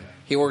her job.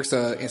 he works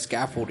in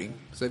scaffolding.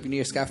 So if you need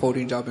a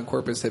scaffolding job in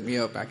Corpus, hit me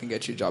up. I can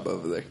get you a job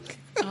over there.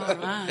 All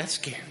right. That's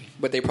scary.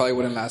 But they probably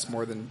wouldn't last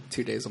more than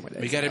 2 days on my day.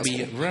 We got to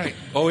be right.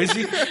 Oh, is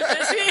he?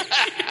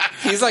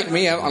 He's like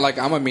me.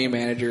 I'm a mean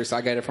manager, so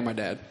I got it from my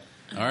dad.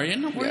 Are you?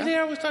 No, Yeah. I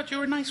always thought you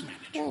were a nice manager.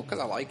 Well, because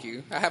I like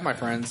you. I have my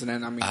friends, and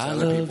then I'm mean to I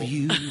other love people.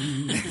 you.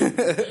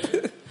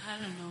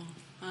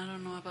 I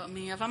don't know about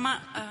me. If I'm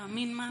a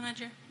mean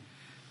manager,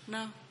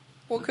 no.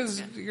 Well,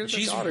 because you're the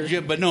She's daughter. yeah,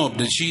 but no,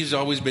 she's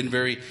always been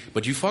very.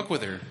 But you fuck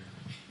with her.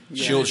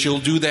 Yeah. She'll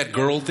do that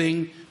girl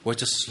thing where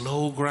it's a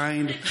slow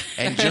grind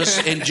and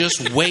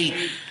just wait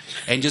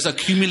and just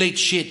accumulate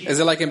shit. Is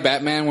it like in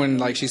Batman when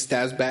like she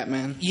stabs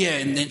Batman? Yeah,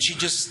 and then she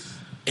just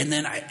and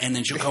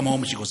then she'll come home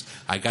and she goes,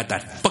 "I got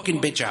that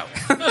fucking bitch out."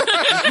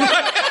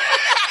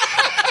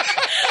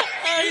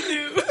 I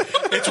do.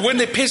 It's when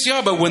they piss you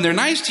off, but when they're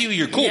nice to you,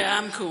 you're cool. Yeah,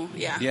 I'm cool.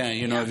 Yeah. Yeah,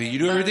 if you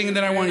do everything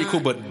that I want, you're cool.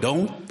 But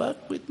don't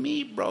fuck with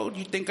me, bro.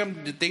 You think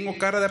I'm tengo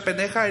cara de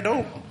pendeja? I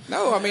don't.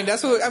 No, I mean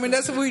that's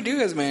what we do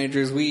as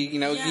managers. We you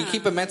Yeah.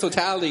 keep a mental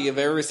tally of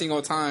every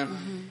single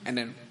time, and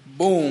then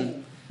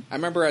boom. I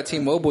remember at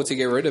T-Mobile to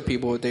get rid of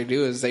people, what they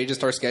do is they just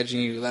start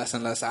scheduling you less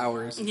and less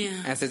hours. Yeah.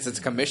 And since it's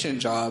a commission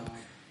job,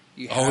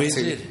 you Oh, have is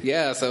to. it?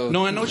 Yeah. So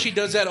No, I know she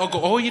does that. I'll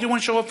go, oh, you didn't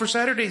want to show up for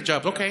Saturday's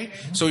job. Okay.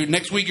 So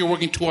next week you're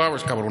working 2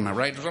 hours, cabrona,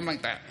 right? Or something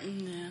like that.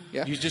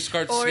 yeah. You just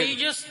start Or sit- you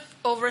just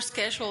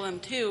overschedule them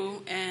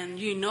too, and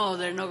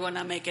they're not going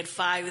to make it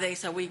 5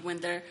 days a week when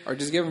they're. Or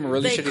just give them a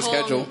really They shitty call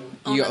schedule.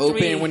 on You the open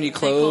 3, when you they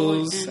call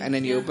close, in, and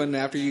then you yeah. open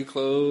after you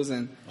close,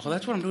 and Oh,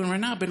 that's what I'm doing right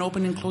now. I've been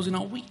opening and closing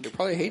all week. they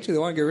probably hate you. They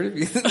want to get rid of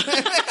you.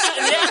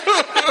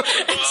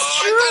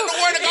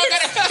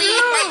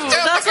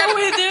 That's what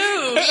we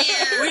do.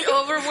 We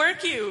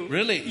overwork you.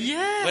 Really?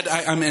 Yes. But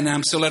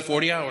I'm still at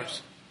 40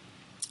 hours.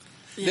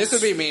 This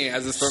would be me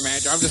as a store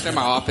manager. I'm just in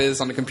my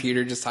office on the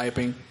computer just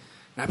typing.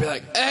 And I'd be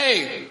like,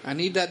 hey, I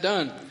need that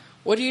done.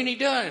 What do you need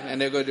done? And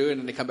they'll go do it,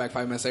 and they come back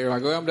 5 minutes later.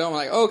 Like, oh, I'm done. I'm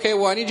like, okay,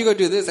 well, I need you to go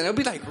do this. And it'll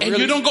be like, And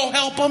really? you don't go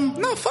help them?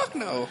 No, fuck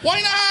no.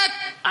 Why not?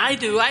 I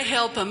do. I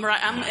help them. Right?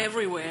 I'm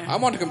everywhere.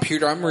 I'm on the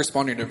computer. I'm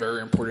responding to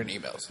very important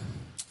emails.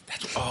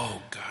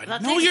 Oh, God.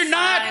 That No, takes you're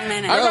not. 5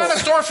 minutes. I've been at a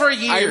store for a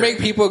year. I make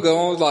people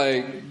go,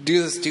 like,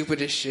 do the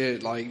stupidest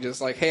shit. Like,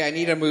 just like, hey, I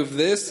need to move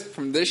this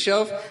from this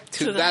shelf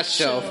to that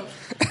shelf.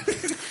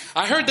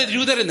 I heard they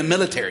do that in the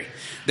military.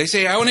 They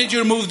say, I need you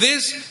to move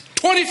this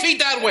 20 feet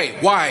that way.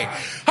 Why?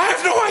 I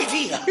have no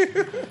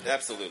idea.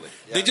 Absolutely.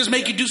 Yeah. They just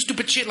make you do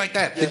stupid shit like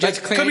that. Did you Like,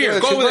 just clean come it here, with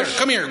a go over there, toothbrush?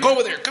 come here, go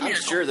over there, come I'm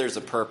here. sure there's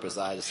a purpose.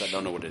 I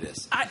don't know what it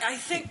is. I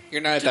think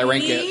You're not at to that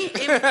rank me,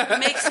 yet. It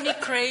makes me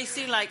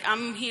crazy. Like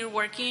I'm here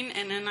working,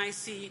 and then I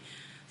see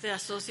the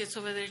associates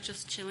over there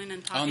just chilling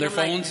and talking On their I'm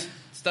like, phones,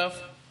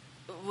 stuff.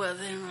 well,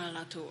 they're not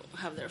allowed to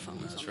have their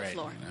phones on the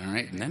floor. All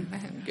right, and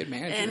then Good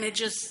manager. And it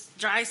just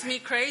drives me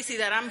crazy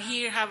that I'm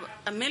here, have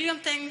a million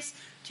things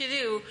to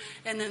do,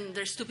 and then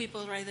there's 2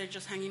 people right there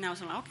just hanging out.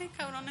 So I'm like, okay,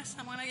 cabrones,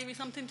 I'm gonna give you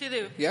something to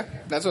do. Yeah,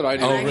 that's what I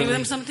do. Oh, I give really?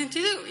 them something to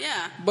do.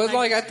 Yeah. But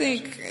like, I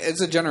think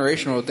it's a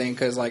generational thing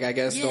because, like, I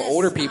guess the Yes,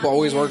 older people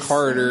always work yes.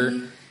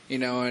 harder,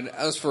 and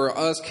as for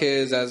us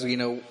kids, as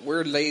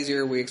we're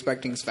lazier, we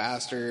expect things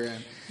faster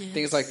and Yes.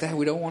 things like that.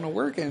 We don't want to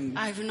work, and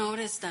I've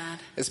noticed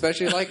that.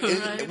 especially like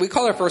Right. we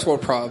call it first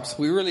world probs.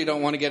 We really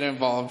don't want to get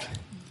involved.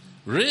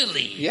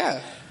 really, Yeah,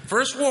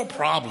 first world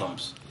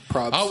problems.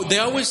 Probs. Oh, they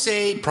always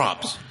say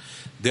props.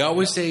 They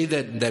always say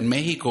that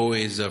Mexico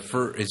is a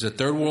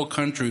third world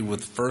country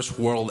with first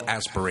world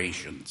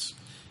aspirations.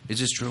 Is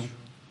this true?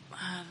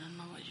 I don't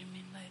know what you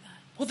mean by that.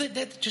 Well,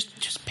 that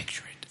just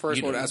picture it.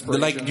 First world Like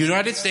aspirations.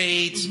 United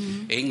States,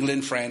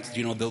 England, France.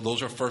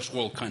 Those are first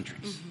world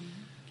countries.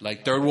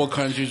 Like third world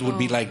countries would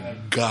be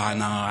like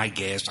Ghana, I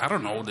guess. I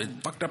don't know, the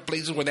fucked up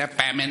places where they have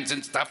famines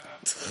and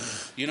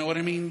stuff. You know what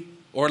I mean?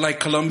 Or like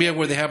Colombia,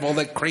 where they have all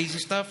that crazy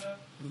stuff.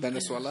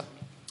 Venezuela.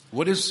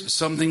 What is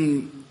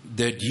something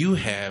that you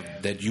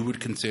have that you would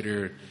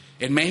consider?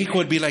 In Mexico,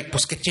 it'd be like,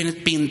 pues que tienes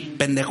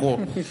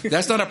pendejo.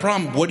 That's not a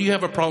problem. What do you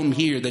have a problem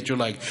here that you're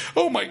like,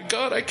 oh my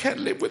God, I can't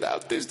live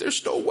without this.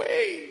 There's no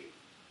way.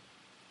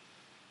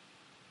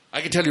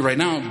 I can tell you right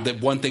now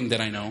that one thing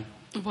that I know.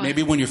 What?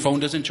 Maybe when your phone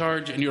doesn't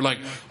charge and you're like,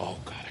 oh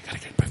God, I gotta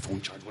get my phone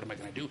charged. What am I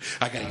gonna do?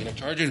 I gotta get a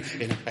charger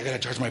and I gotta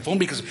charge my phone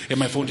because if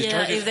my phone Yeah,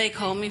 discharges, if they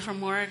call me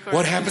from work. Or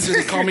what happens if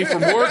they call me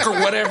from work or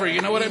whatever? You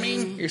know what I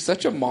mean? You're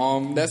such a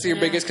mom. That's your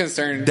Yeah. biggest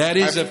concern. That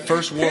is a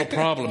first world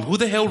problem. Who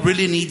the hell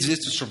really needs this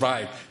to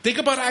survive? Think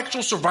about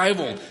actual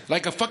survival,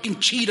 like a fucking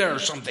cheetah or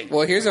something.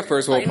 Well, here's a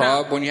first world Right now.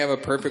 problem when you have a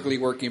perfectly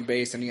working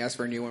base and you ask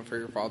for a new one for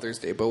your Father's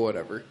Day, but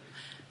whatever.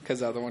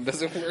 Because the other one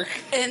doesn't work.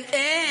 And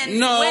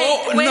No,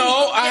 wait,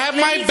 no, I let- have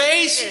let my me say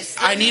base. this.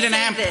 I Let need me an say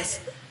amp. this.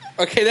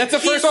 Okay, that's a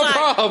He's first world like,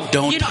 problem.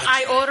 Don't You know, touch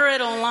I order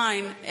it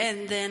online,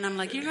 and then I'm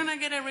like, "You're gonna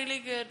get a really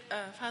good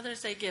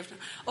Father's Day gift."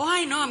 Oh,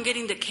 I know, I'm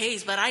getting the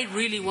case, but I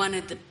really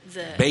wanted the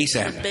Bass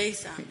amp. The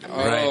bass amp.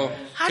 Oh.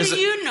 How do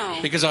you know?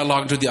 Because I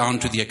logged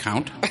onto the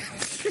account.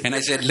 And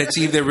I said, let's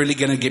see if they're really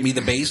going to give me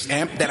the bass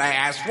amp that I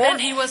asked for.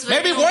 And he was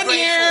very Maybe 1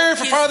 year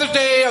for Father's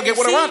Day, I'll get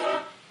what I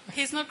want.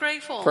 He's not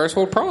grateful. First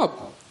world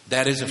problem.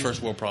 That is a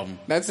first world problem.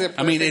 That's a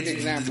I mean, perfect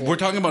example. we're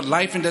talking about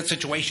life and death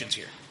situations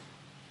here.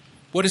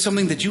 What is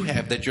something that you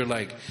have that you're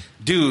like,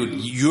 dude,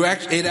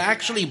 it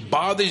actually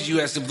bothers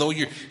you as if though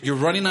you're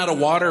running out of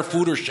water,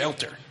 food, or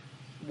shelter?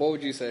 What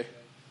would you say?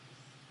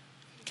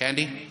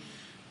 Candy?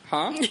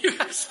 Huh? You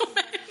have so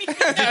many.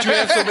 Did you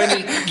have so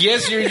many?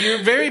 Yes, you're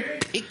very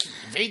picky.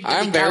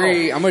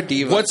 I'm a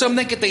diva. What's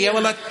something que te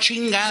lleva la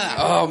chingada?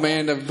 Oh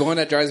man, the one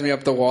that drives me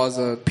up the wall is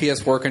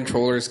PS4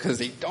 controllers because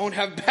they don't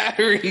have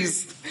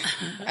batteries.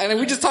 And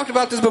we just talked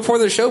about this before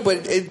the show,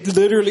 but it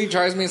literally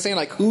drives me insane.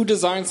 Like, who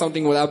designed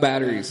something without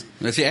batteries?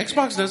 Let's see,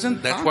 Xbox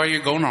doesn't. That's why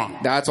you're going wrong.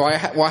 That's why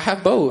I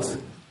have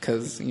both.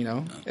 Because, you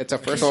know, it's a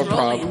first world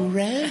problem.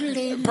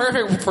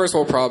 Perfect first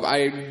world problem.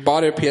 I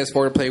bought a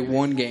PS4 to play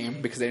one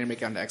game because they didn't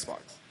make it on the Xbox.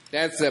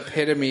 That's the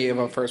epitome of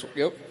a first.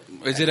 Yep.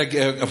 Is it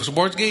a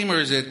sports game or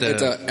is it?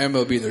 It's a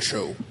MLB The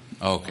Show.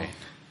 Okay.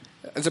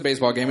 It's a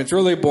baseball game. It's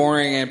really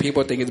boring, and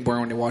people think it's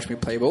boring when they watch me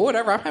play. But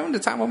whatever. I'm having the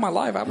time of my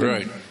life.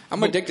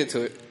 I'm addicted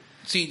to it.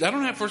 See, I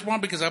don't have first one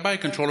because I buy a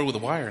controller with a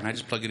wire and I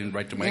just plug it in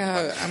right to my.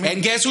 Yeah, Xbox.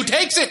 And guess who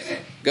takes it?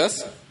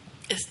 Gus?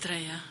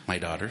 Estrella. My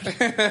daughters.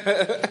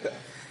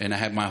 And I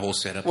have my whole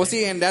setup. Well,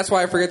 see, and that's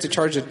why I forget to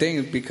charge the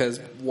thing because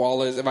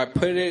Wallace, if I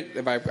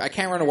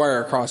can't run a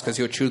wire across because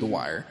he'll chew the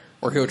wire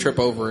or he'll trip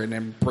over and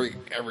then break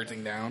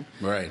everything down.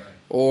 Right.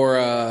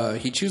 Or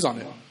he chews on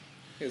it.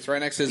 It's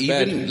right next to his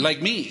bed.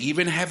 Like me,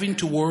 even having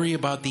to worry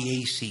about the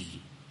AC.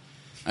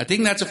 I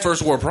think that's a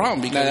first world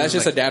problem. Because No, that's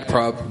just a dad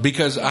problem.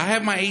 Because I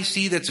have my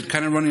AC that's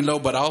kind of running low,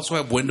 but I also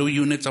have window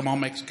units. I'm all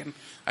Mexican.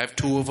 I have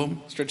 2 of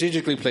them.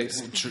 Strategically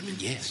placed.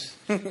 Yes.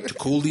 To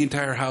cool the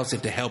entire house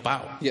and to help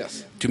out.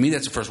 Yes. To me,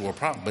 that's a first world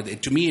problem.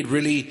 But to me, it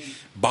really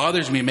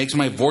bothers me. It makes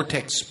my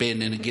vortex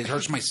spin and it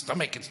hurts my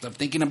stomach and stuff.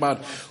 Thinking about,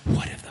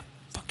 what if the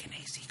fucking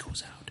AC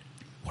goes out?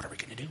 What are we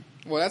going to do?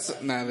 Well,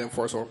 that's not a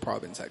first world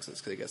problem in Texas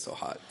because it gets so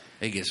hot.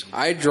 I guess.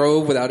 I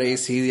drove without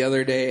AC the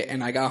other day,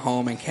 and I got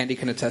home, and Candy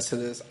can attest to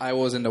this. I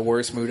was in the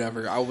worst mood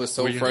ever. I was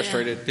so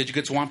frustrated. Did you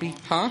get swampy?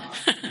 Huh?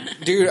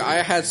 Dude, I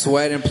had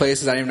sweat in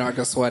places I didn't even know I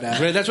could sweat at.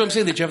 Right, that's what I'm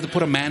saying. Did you have to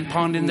put a man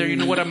pond in there? You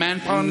know what a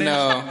man pond is?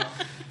 No.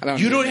 I don't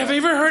You do don't that. have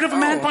ever heard of a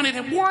man pond?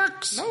 It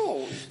works.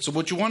 No. So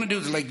what you want to do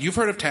is like you've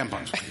heard of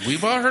tampons.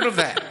 We've all heard of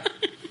that,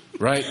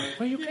 right?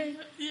 Are you okay?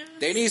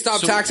 They need to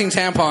stop taxing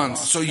tampons.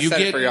 So you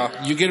get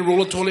a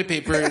roll of toilet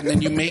paper and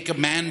then you make a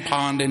man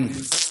pond and.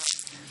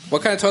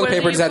 What kind of toilet Where do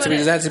paper you does that have to put be? it?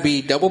 Does that have to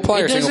be double ply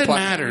or It single doesn't ply?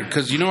 matter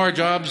because you know our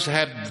jobs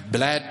have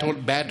bad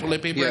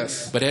toilet paper.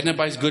 Yes. But Edna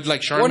buys good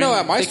like Charmin. Well, no,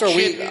 at my thick store,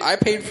 shit. I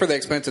paid for the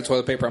expensive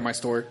toilet paper at my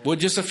store. Well,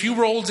 just a few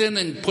rolls in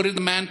and put it in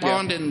the man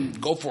pond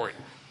and go for it.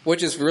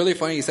 Which is really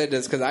funny you said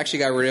this because I actually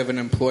got rid of an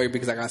employee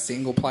because I got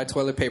single ply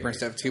toilet paper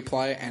instead of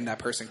 2-ply, and that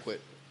person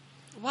quit.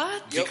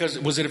 What? Because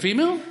was it a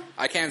female?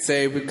 I can't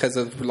say because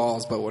of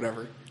laws, but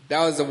whatever.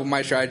 That was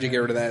my strategy to get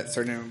rid of that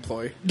certain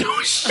employee.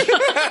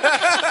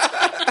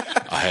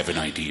 I have an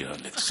idea.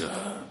 Let's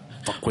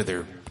fuck with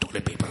her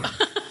toilet paper.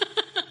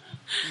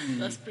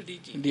 That's pretty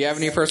genius. Do you have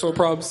any first world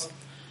problems?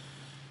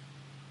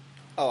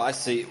 Oh, I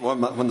see.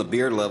 When the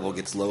beer level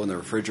gets low in the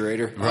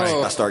refrigerator, Right.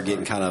 I start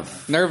getting kind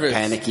of Nervous.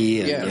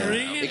 panicky. And, Yeah.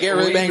 You get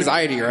really bad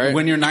anxiety, right?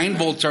 When your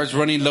 9-volt starts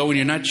running low and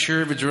you're not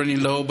sure if it's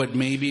running low, but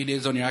maybe it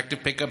is on your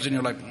active pickups, and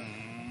you're like,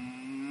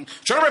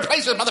 should I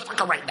replace this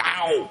motherfucker right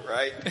now?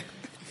 Right.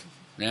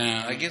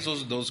 Yeah, I guess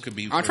those could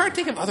be. I'm trying to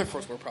think of other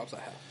first world problems I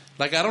have.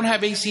 Like I don't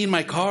have AC in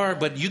my car,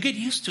 but you get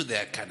used to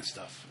that kind of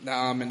stuff.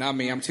 No, not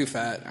me. I'm too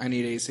fat. I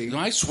need AC. You know,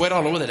 I sweat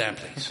all over the damn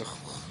place.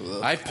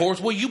 I pour.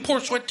 Well, you pour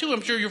sweat too.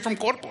 I'm sure you're from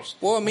Corpus.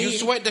 Well, me- you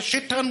sweat the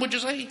shit ton. Would you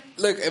say?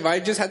 Look, if I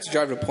just had to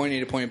drive to point A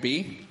to point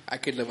B, I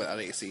could live without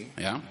AC.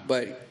 Yeah.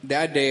 But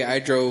that day, I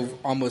drove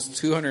almost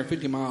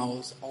 250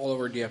 miles all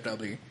over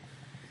DFW.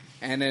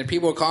 And then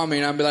people would call me,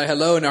 and I'd be like,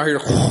 hello, and I hear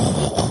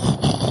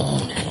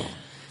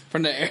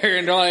from the air,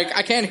 and they're like,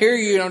 I can't hear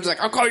you. And I'm just like,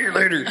 I'll call you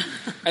later.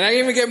 And I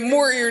even get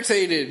more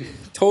irritated.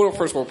 Total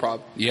first world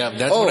problem. Yeah,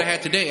 that's what I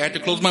had today. I had to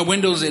close my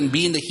windows and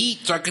be in the heat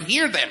so I could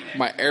hear them.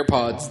 My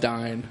AirPods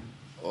dying.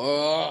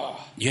 Oh,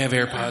 You have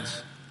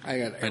AirPods? I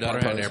got My daughter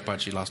had AirPods. AirPods.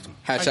 She lost them.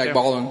 Hashtag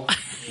ballin'.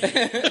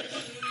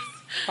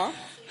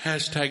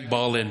 Hashtag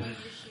ballin'.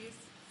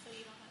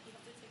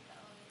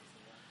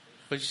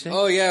 What'd you say?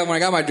 Oh yeah, when I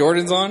got my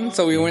Jordans on,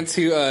 so we went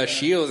to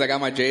Shields. I got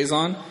my J's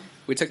on.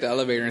 We took the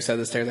elevator instead of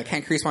the stairs. I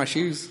can't crease my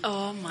shoes.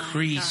 Oh my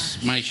Crease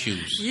God. my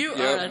shoes. You Yep.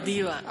 are a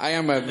diva. I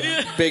am a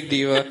big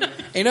diva.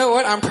 You know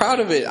what? I'm proud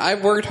of it.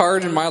 I've worked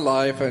hard in my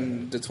life,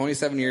 and the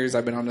 27 years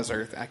I've been on this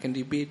earth, I can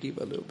be a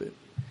diva a little bit.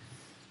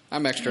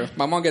 I'm extra.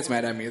 My mom gets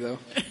mad at me though.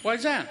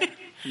 Why's that?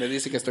 Me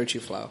dice que estoy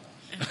chiflado.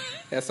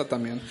 Esa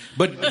también.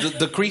 But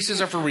the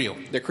creases are for real.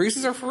 The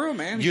creases are for real,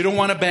 man. You don't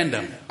want to bend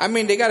them. I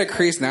mean, they got a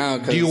crease now.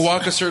 Do you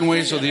walk a certain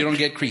way so that you don't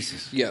get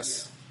creases?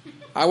 Yes.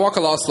 I walk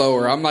a lot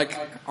slower. I'm like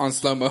on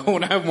slow-mo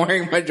when I'm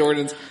wearing my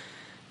Jordans.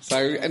 So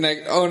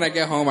when I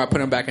get home, I put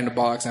them back in the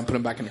box and put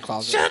them back in the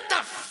closet. Shut the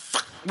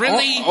fuck.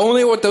 Really?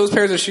 Only with those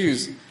pairs of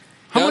shoes.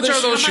 How much are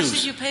those How much shoes?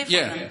 did you pay for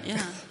Yeah. them?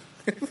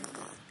 Yeah.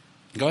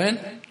 Go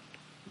ahead.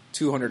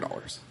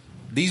 $200.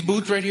 These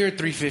boots right here are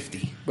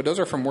 $350. But those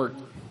are from work.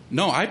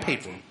 No, I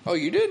paid for them. Oh,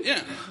 you did?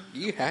 Yeah.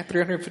 You had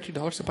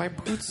 $350 to buy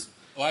boots?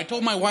 Well, I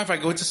told my wife, I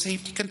go, it's a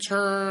safety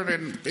concern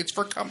and it's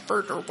for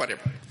comfort or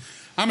whatever.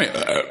 I mean,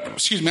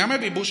 excuse me, I might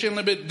be bullshitting a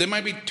little bit. They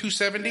might be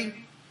 $270,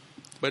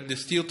 but the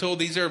steel toe,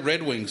 these are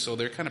Red Wings, so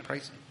they're kind of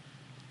pricey.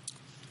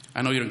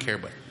 I know you don't care,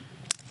 but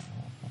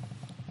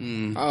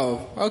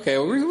Oh, okay.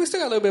 Well, we still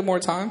got a little bit more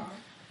time.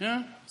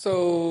 yeah.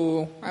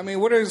 So, I mean,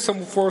 what are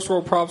some first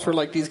world props for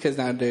like these kids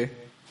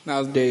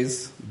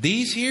nowadays?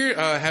 These here,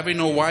 having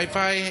no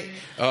Wi-Fi,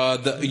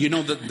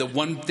 the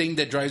one thing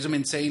that drives them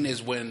insane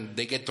is when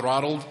they get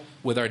throttled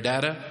with our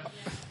data,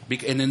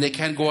 and then they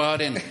can't go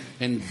out and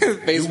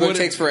Facebook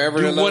takes forever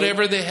do to load.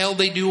 whatever the hell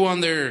they do on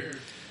their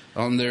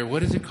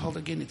what is it called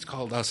again? It's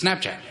called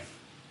Snapchat.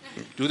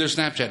 Do their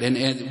Snapchat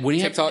and when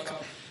you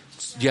TikTok.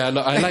 Yeah,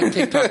 I like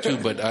TikTok too,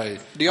 but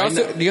Do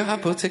you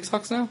have both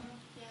TikToks now?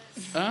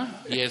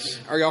 Yes.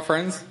 Are y'all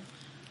friends?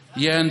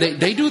 Yeah, and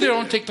they do their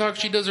own TikTok.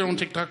 She does her own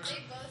TikToks.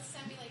 They both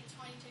send me like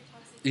 20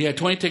 TikToks. Yeah,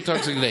 20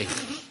 TikToks a day.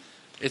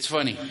 It's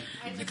funny.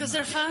 Because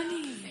they're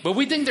funny. But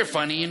we think they're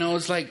funny,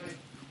 it's like,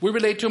 we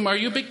relate to them. Are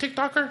you a big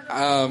TikToker?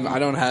 I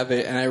don't have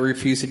it, and I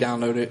refuse to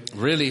download it.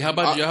 Really? How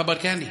about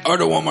Candy? I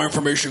don't want my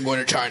information going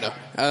to China.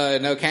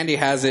 No, Candy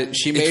has it.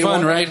 She made It's fun,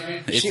 one. right?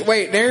 Wait, let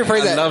me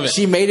rephrase I that. love it.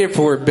 She made it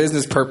for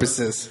business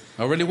purposes.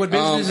 Oh, really? What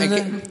business is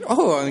it?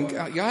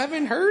 Y'all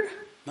haven't heard?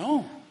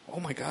 No. Oh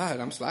my God,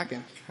 I'm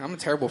slacking. I'm a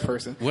terrible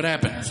person. What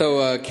happened?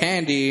 So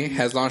Candy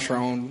has launched her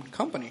own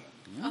company,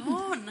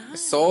 Oh, nice.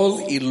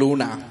 Sol y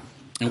Luna.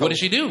 And what does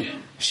she do?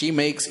 She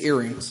makes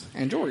earrings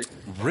and jewelry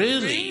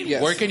Really?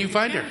 Yes. Where can you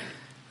find her?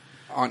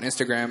 on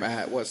Instagram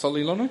at what? Sol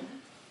y Luna?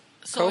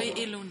 Soy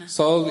y Luna.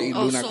 Sol y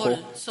Oh, Luna Sol,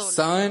 Co. Sol.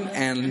 Sun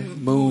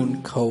and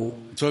Moon Co.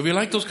 So if you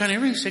like those kind of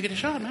earrings, take it a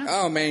shot, man.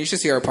 Oh man, you should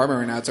see her apartment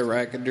right now. It's a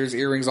wreck. There's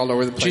earrings all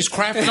over the place. She's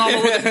crafting all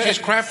over. She's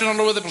crafting all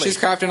over the place. She's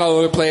crafting all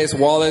over the place.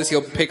 Wallace,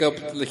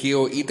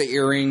 he'll eat the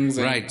earrings.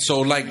 And Right.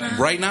 So like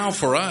right now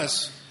for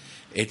us,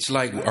 it's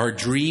like our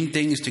dream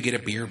thing is to get a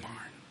beer barn.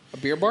 A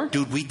beer bar?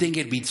 Dude, we think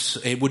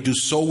it would do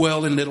so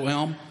well in Little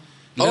Elm.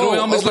 Little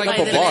Elm is open like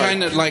up a bar.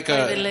 kind of like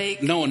By the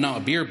lake. no, a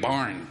beer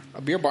barn.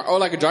 A beer bar. Oh,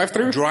 like a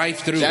drive-through?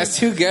 Drive-through. That's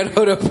too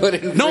ghetto to put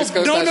in No,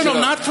 Frisco. no, That shit up.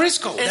 not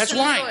Frisco. It's That's in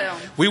why. Little Elm.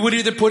 We would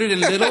either put it in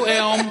Little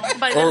Elm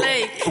By the or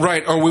lake.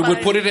 right, or we would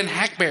By- put it in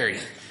Hackberry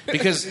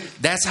because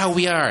that's how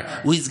we are.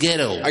 We's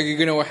ghetto. Are you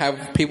going to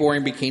have people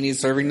wearing bikinis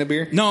serving the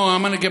beer? No,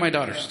 I'm gonna get my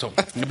daughters, so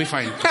it'll be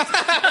fine.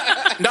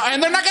 No,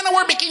 and they're not gonna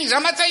wear bikinis.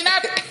 I'm not saying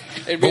that.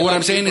 It'd be But what like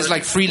I'm saying is cheaper.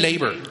 like free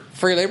labor.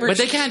 Free labor? But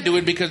they can't do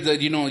it because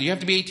you have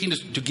to be 18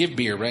 to give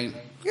beer, right?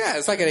 Yeah,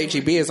 it's like at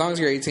HEB as long as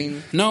you're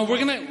 18. No, we're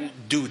gonna,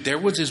 dude. There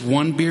was this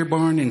one beer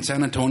barn in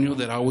San Antonio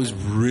that I always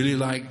really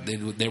liked.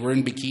 They were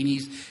in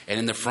bikinis, and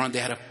in the front they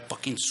had a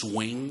fucking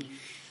swing.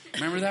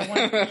 Remember that one?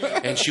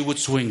 And she would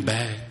swing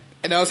back.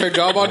 And that was her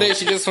job all day.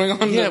 She just swung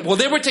on Yeah, the... well,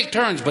 they would take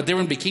turns, but they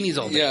were in bikinis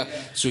all day. Yeah.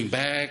 Swing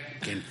back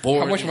and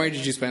forth. How much money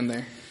did you spend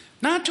there?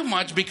 Not too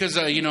much because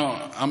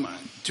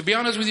to be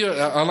honest with you,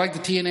 I like the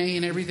TNA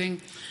and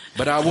everything,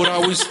 but I would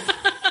always.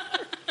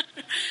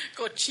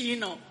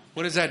 Cochino.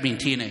 What does that mean,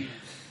 TNA?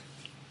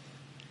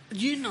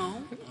 You know.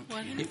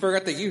 What? You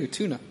forgot the U,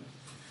 tuna.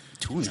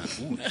 Tuna.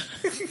 Ooh.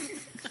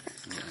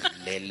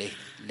 Lele.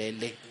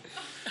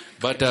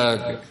 But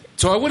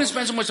so I wouldn't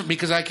spend so much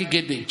because I could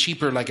get it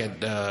cheaper, like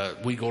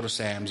at we go to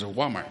Sam's or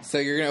Walmart. So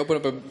you're going to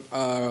open up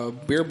a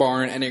beer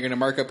barn and you're going to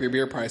mark up your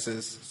beer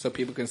prices so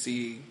people can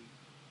see...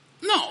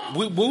 No,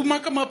 we'll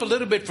mark them up a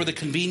little bit for the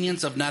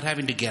convenience of not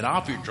having to get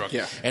off your truck.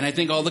 Yeah. And I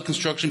think all the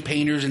construction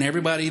painters and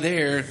everybody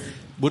there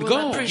would Will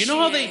go. You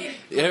know how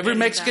every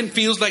Mexican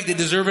feels like they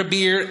deserve a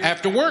beer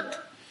after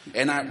work,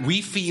 and we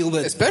feel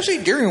that. Especially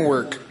during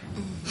work.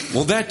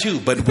 Well, that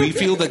too, but we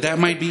feel that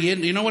might be it.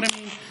 You know what I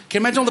mean? Can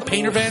you imagine all the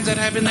painter vans that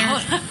have in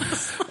there?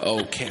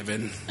 Oh,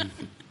 Kevin.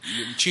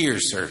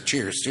 Cheers, sir.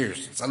 Cheers.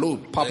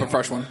 Salud. Pop a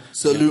fresh one.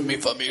 Salute mi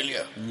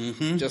familia.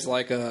 Mm-hmm. Just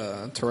like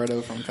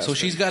Toretto from Fast So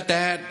she's got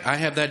that. I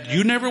have that.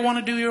 You never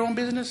want to do your own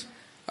business?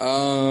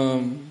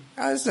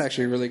 This is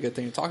actually a really good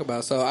thing to talk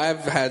about. So I've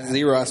had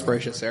zero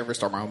aspirations to ever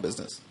start my own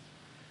business.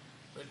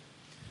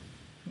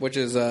 Which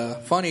is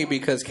funny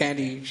because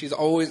Candy, she's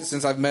always,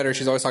 since I've met her,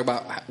 she's always talked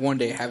about one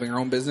day having her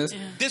own business. Yeah.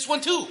 This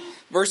one too.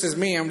 Versus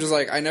me, I'm just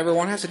like, I never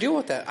want to have to deal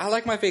with that. I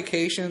like my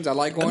vacations. I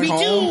like going Me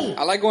home. too.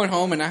 I like going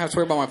home and not have to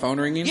worry about my phone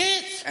ringing.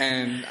 Yes.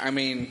 And I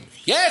mean,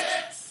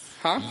 Yes.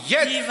 huh?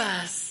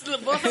 Yes.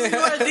 Divas. Both of you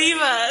are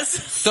divas.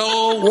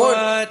 So what?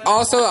 I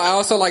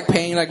also like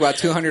paying like about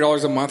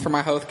 $200 a month for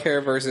my health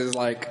care versus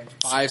like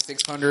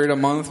 $500-600 a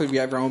month if you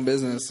have your own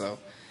business. So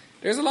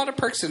there's a lot of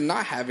perks to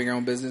not having your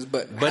own business,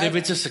 but But if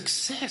it's a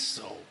success,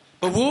 though.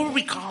 But what would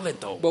we call it,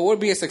 though? But what would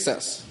be a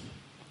success?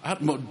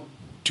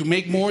 To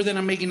make more than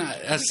I'm making,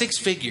 6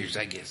 figures,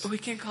 I guess. We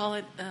can call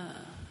it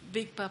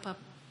Big Papa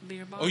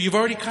Beer Barn. Oh, you've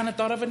already kind of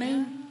thought of a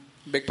name?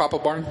 Big Papa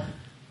Barn?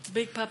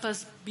 Big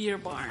Papa's Beer I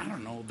Barn.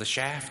 don't know, the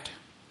Shaft.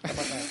 How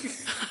about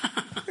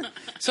that?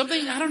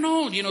 Something, I don't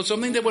know,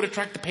 something that would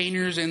attract the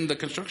painters and the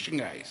construction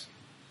guys.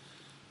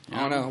 I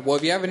don't know. Well,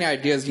 if you have any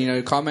ideas,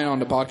 comment on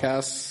the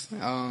podcast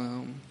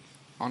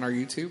on our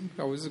YouTube.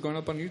 Oh, is it going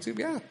up on YouTube?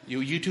 Yeah.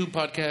 YouTube,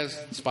 podcast,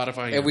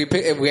 Spotify.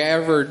 If we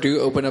ever do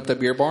open up the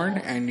beer barn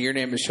and your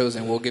name is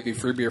chosen, we'll give you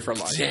free beer for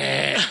life.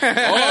 Yeah.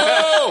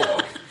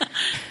 Oh!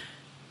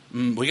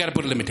 We got to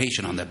put a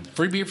limitation on that.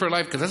 Free beer for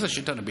life, because that's a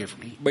shit ton of beer for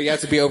me. But you have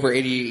to be over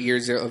 80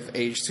 years of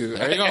age to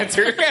There you go.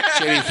 enter.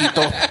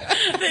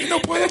 No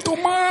puedo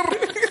tomar.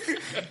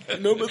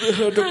 No me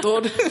deja,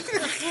 doctor.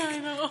 I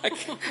know.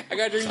 I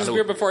got to drink this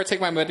beer before I take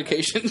my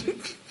medication.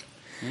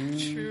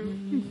 True.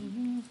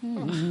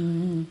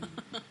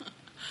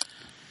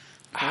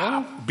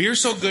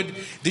 Beer's so good.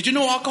 Did you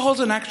know alcohol's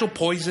an actual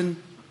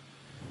poison?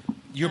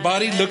 Your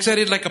body looks at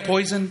it like a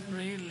poison.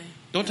 Really?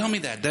 Don't tell me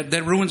that.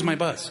 That ruins my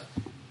buzz.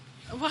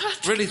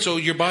 What? Really? So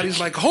your body's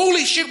like,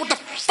 holy shit, what the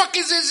fuck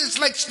is this? It's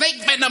like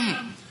snake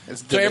venom. It's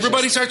So delicious.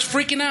 everybody starts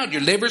freaking out.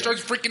 Your liver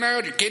starts freaking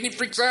out. Your kidney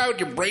freaks out.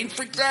 Your brain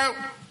freaks out.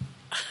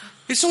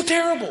 It's so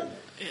terrible.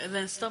 Yeah,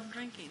 then stop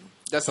drinking.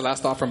 That's the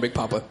last thought from Big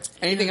Papa.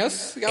 Anything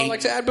else y'all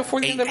like to add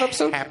before the end of the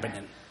episode?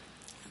 Happening.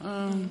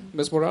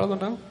 Miss Morado,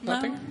 no?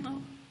 Nothing?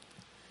 No.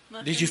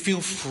 Nothing. Did you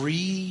feel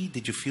free?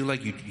 Did you feel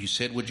like you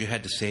said what you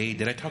had to say?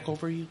 Did I talk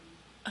over you?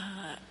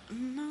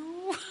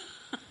 No.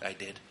 I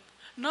did.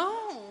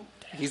 No.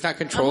 He's not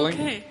controlling?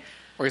 I'm okay.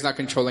 Or he's not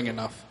controlling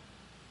enough?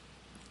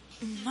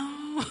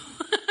 No.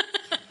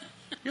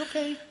 You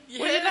okay? Yes.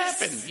 What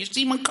happened? You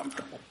seem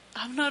uncomfortable.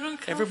 I'm not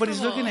uncomfortable.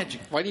 Everybody's looking at you.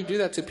 Why do you do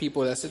that to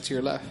people that sit to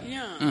your left?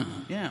 Yeah.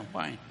 Yeah,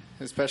 why?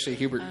 Especially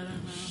Hubert. I don't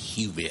know.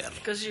 Hubert.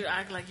 Because you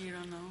act like you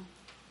don't know.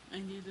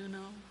 And you do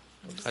know.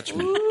 Touch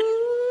me.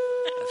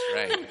 That's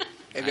right.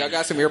 If y'all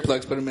got some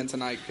earplugs, put them in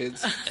tonight,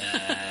 kids.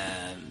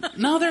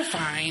 No, they're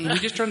fine. We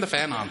just turned the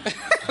fan on.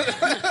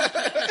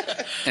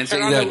 And say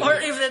Turn on that. Or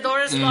if the door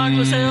is locked,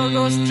 Lucero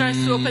goes, tries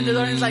to open the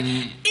door and is like,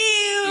 ew.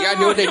 You gotta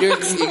do what they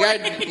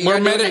do. We're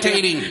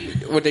meditating.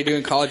 What they do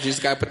in college, you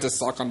just gotta put the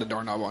sock on the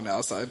doorknob on the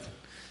outside.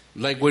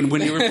 Like when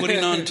you were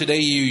putting on today,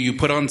 you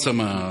put on some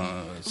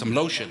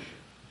lotion.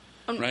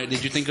 Right?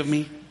 Did you think of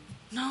me?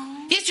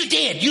 No. Yes, you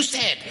did. You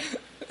said.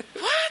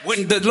 What?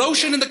 When the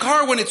lotion in the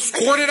car, when it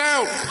squirted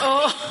out.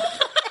 Oh.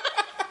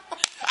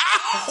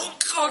 Ow!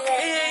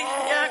 Okay,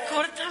 ya,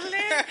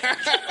 córtale.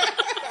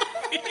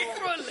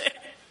 Híjole.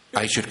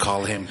 I should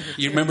call him.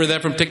 You remember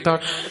that from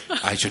TikTok?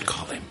 I should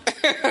call him.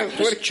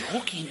 Just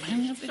joking,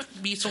 man. You have to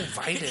be so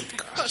violent.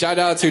 God. Shout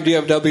out to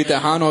DFW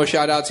Tejano.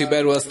 Shout out to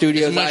Bedwell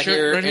Studios Is my out shirt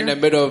here right in here?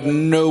 the middle of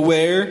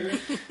nowhere. Is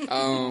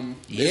there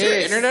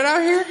Yes. internet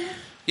out here?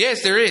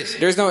 Yes, there is.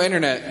 There's no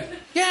internet.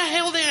 Yeah,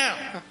 hell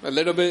yeah. A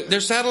little bit.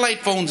 There's satellite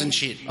phones and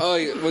shit. Oh,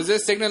 was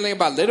this signaling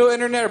about little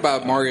internet or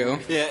about Mario?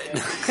 Yeah.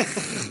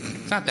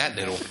 It's not that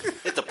little.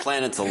 If the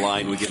planets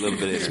align, we get a little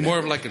bit of It's internet. more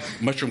of like a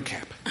mushroom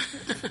cap.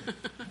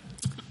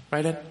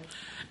 Right, Ed?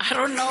 I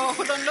don't know.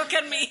 Don't look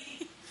at me.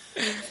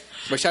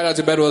 But shout out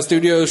to Bedwell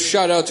Studios.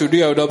 Shout out to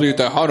DFW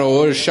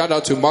Tejano. Shout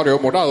out to Mario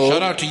Morado.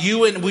 Shout out to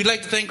you, and we'd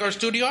like to thank our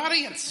studio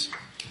audience.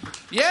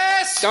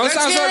 Yes! Don't Let's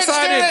sound so hear it,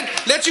 excited.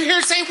 Stan. Let you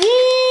hear say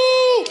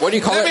woo! What do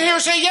you call Let it? me hear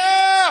say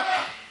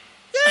yeah!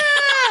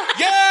 Yeah!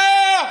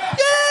 Yeah!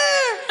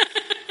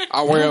 Yeah!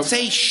 I'll wear Don't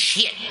say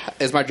shit.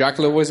 Is my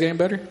Dracula voice getting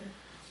better?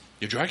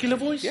 Your Dracula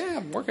voice? Yeah,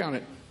 I'm working on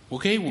it.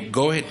 Okay, well,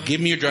 go ahead.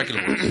 Give me your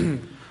Dracula voice.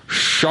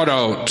 Shout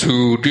out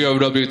to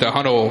DFW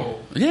Tejano.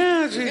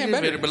 Yeah, it's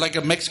better. but like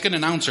a Mexican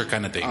announcer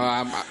kind of thing.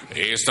 Well,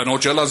 Esta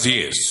noche a las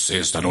 10.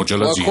 Esta noche a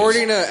las 10.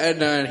 according to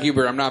Edna and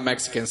Hubert, I'm not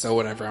Mexican, so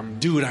whatever. I'm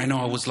Dude, I know.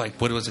 I was like,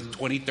 what was it,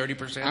 20,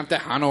 30%? I'm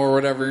Tejano or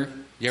whatever.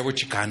 Yeah, we're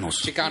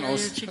Chicanos.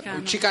 Chicanos. Yeah,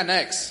 Chicano.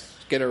 Chicanex.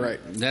 Get it right.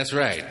 That's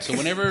right. So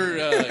whenever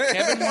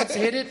Kevin wants to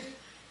hit it,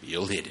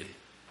 you'll hit it.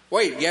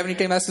 Wait, you have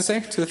anything else to say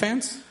to the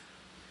fans?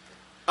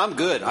 I'm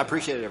good. I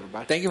appreciate it,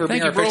 everybody. Thank you for being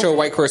Thank our you, bro. official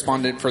white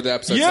correspondent for the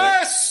episode.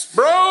 Yes,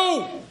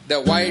 bro! The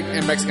white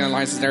and Mexican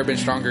alliance has never been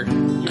stronger.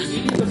 You're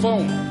eating the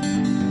phone.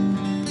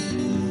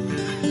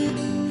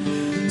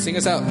 Sing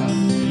us out.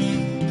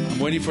 I'm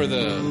waiting for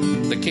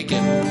the kick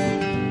in.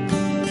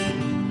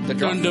 The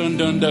Dun drum.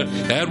 dun dun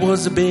dun. That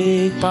was a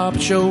Big Pop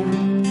Show.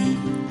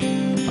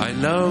 I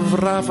love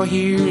Rafa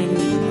here,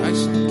 and I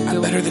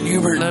still better than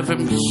Hubert. love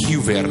him.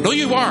 Hubert. No,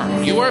 you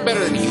are. You are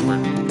better than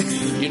Hubert.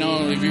 You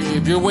know,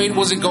 if your weight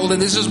wasn't golden,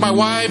 this is my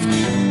wife.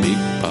 Big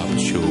Pop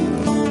Show.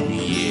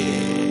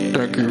 Yeah.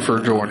 Thank you for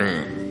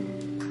joining.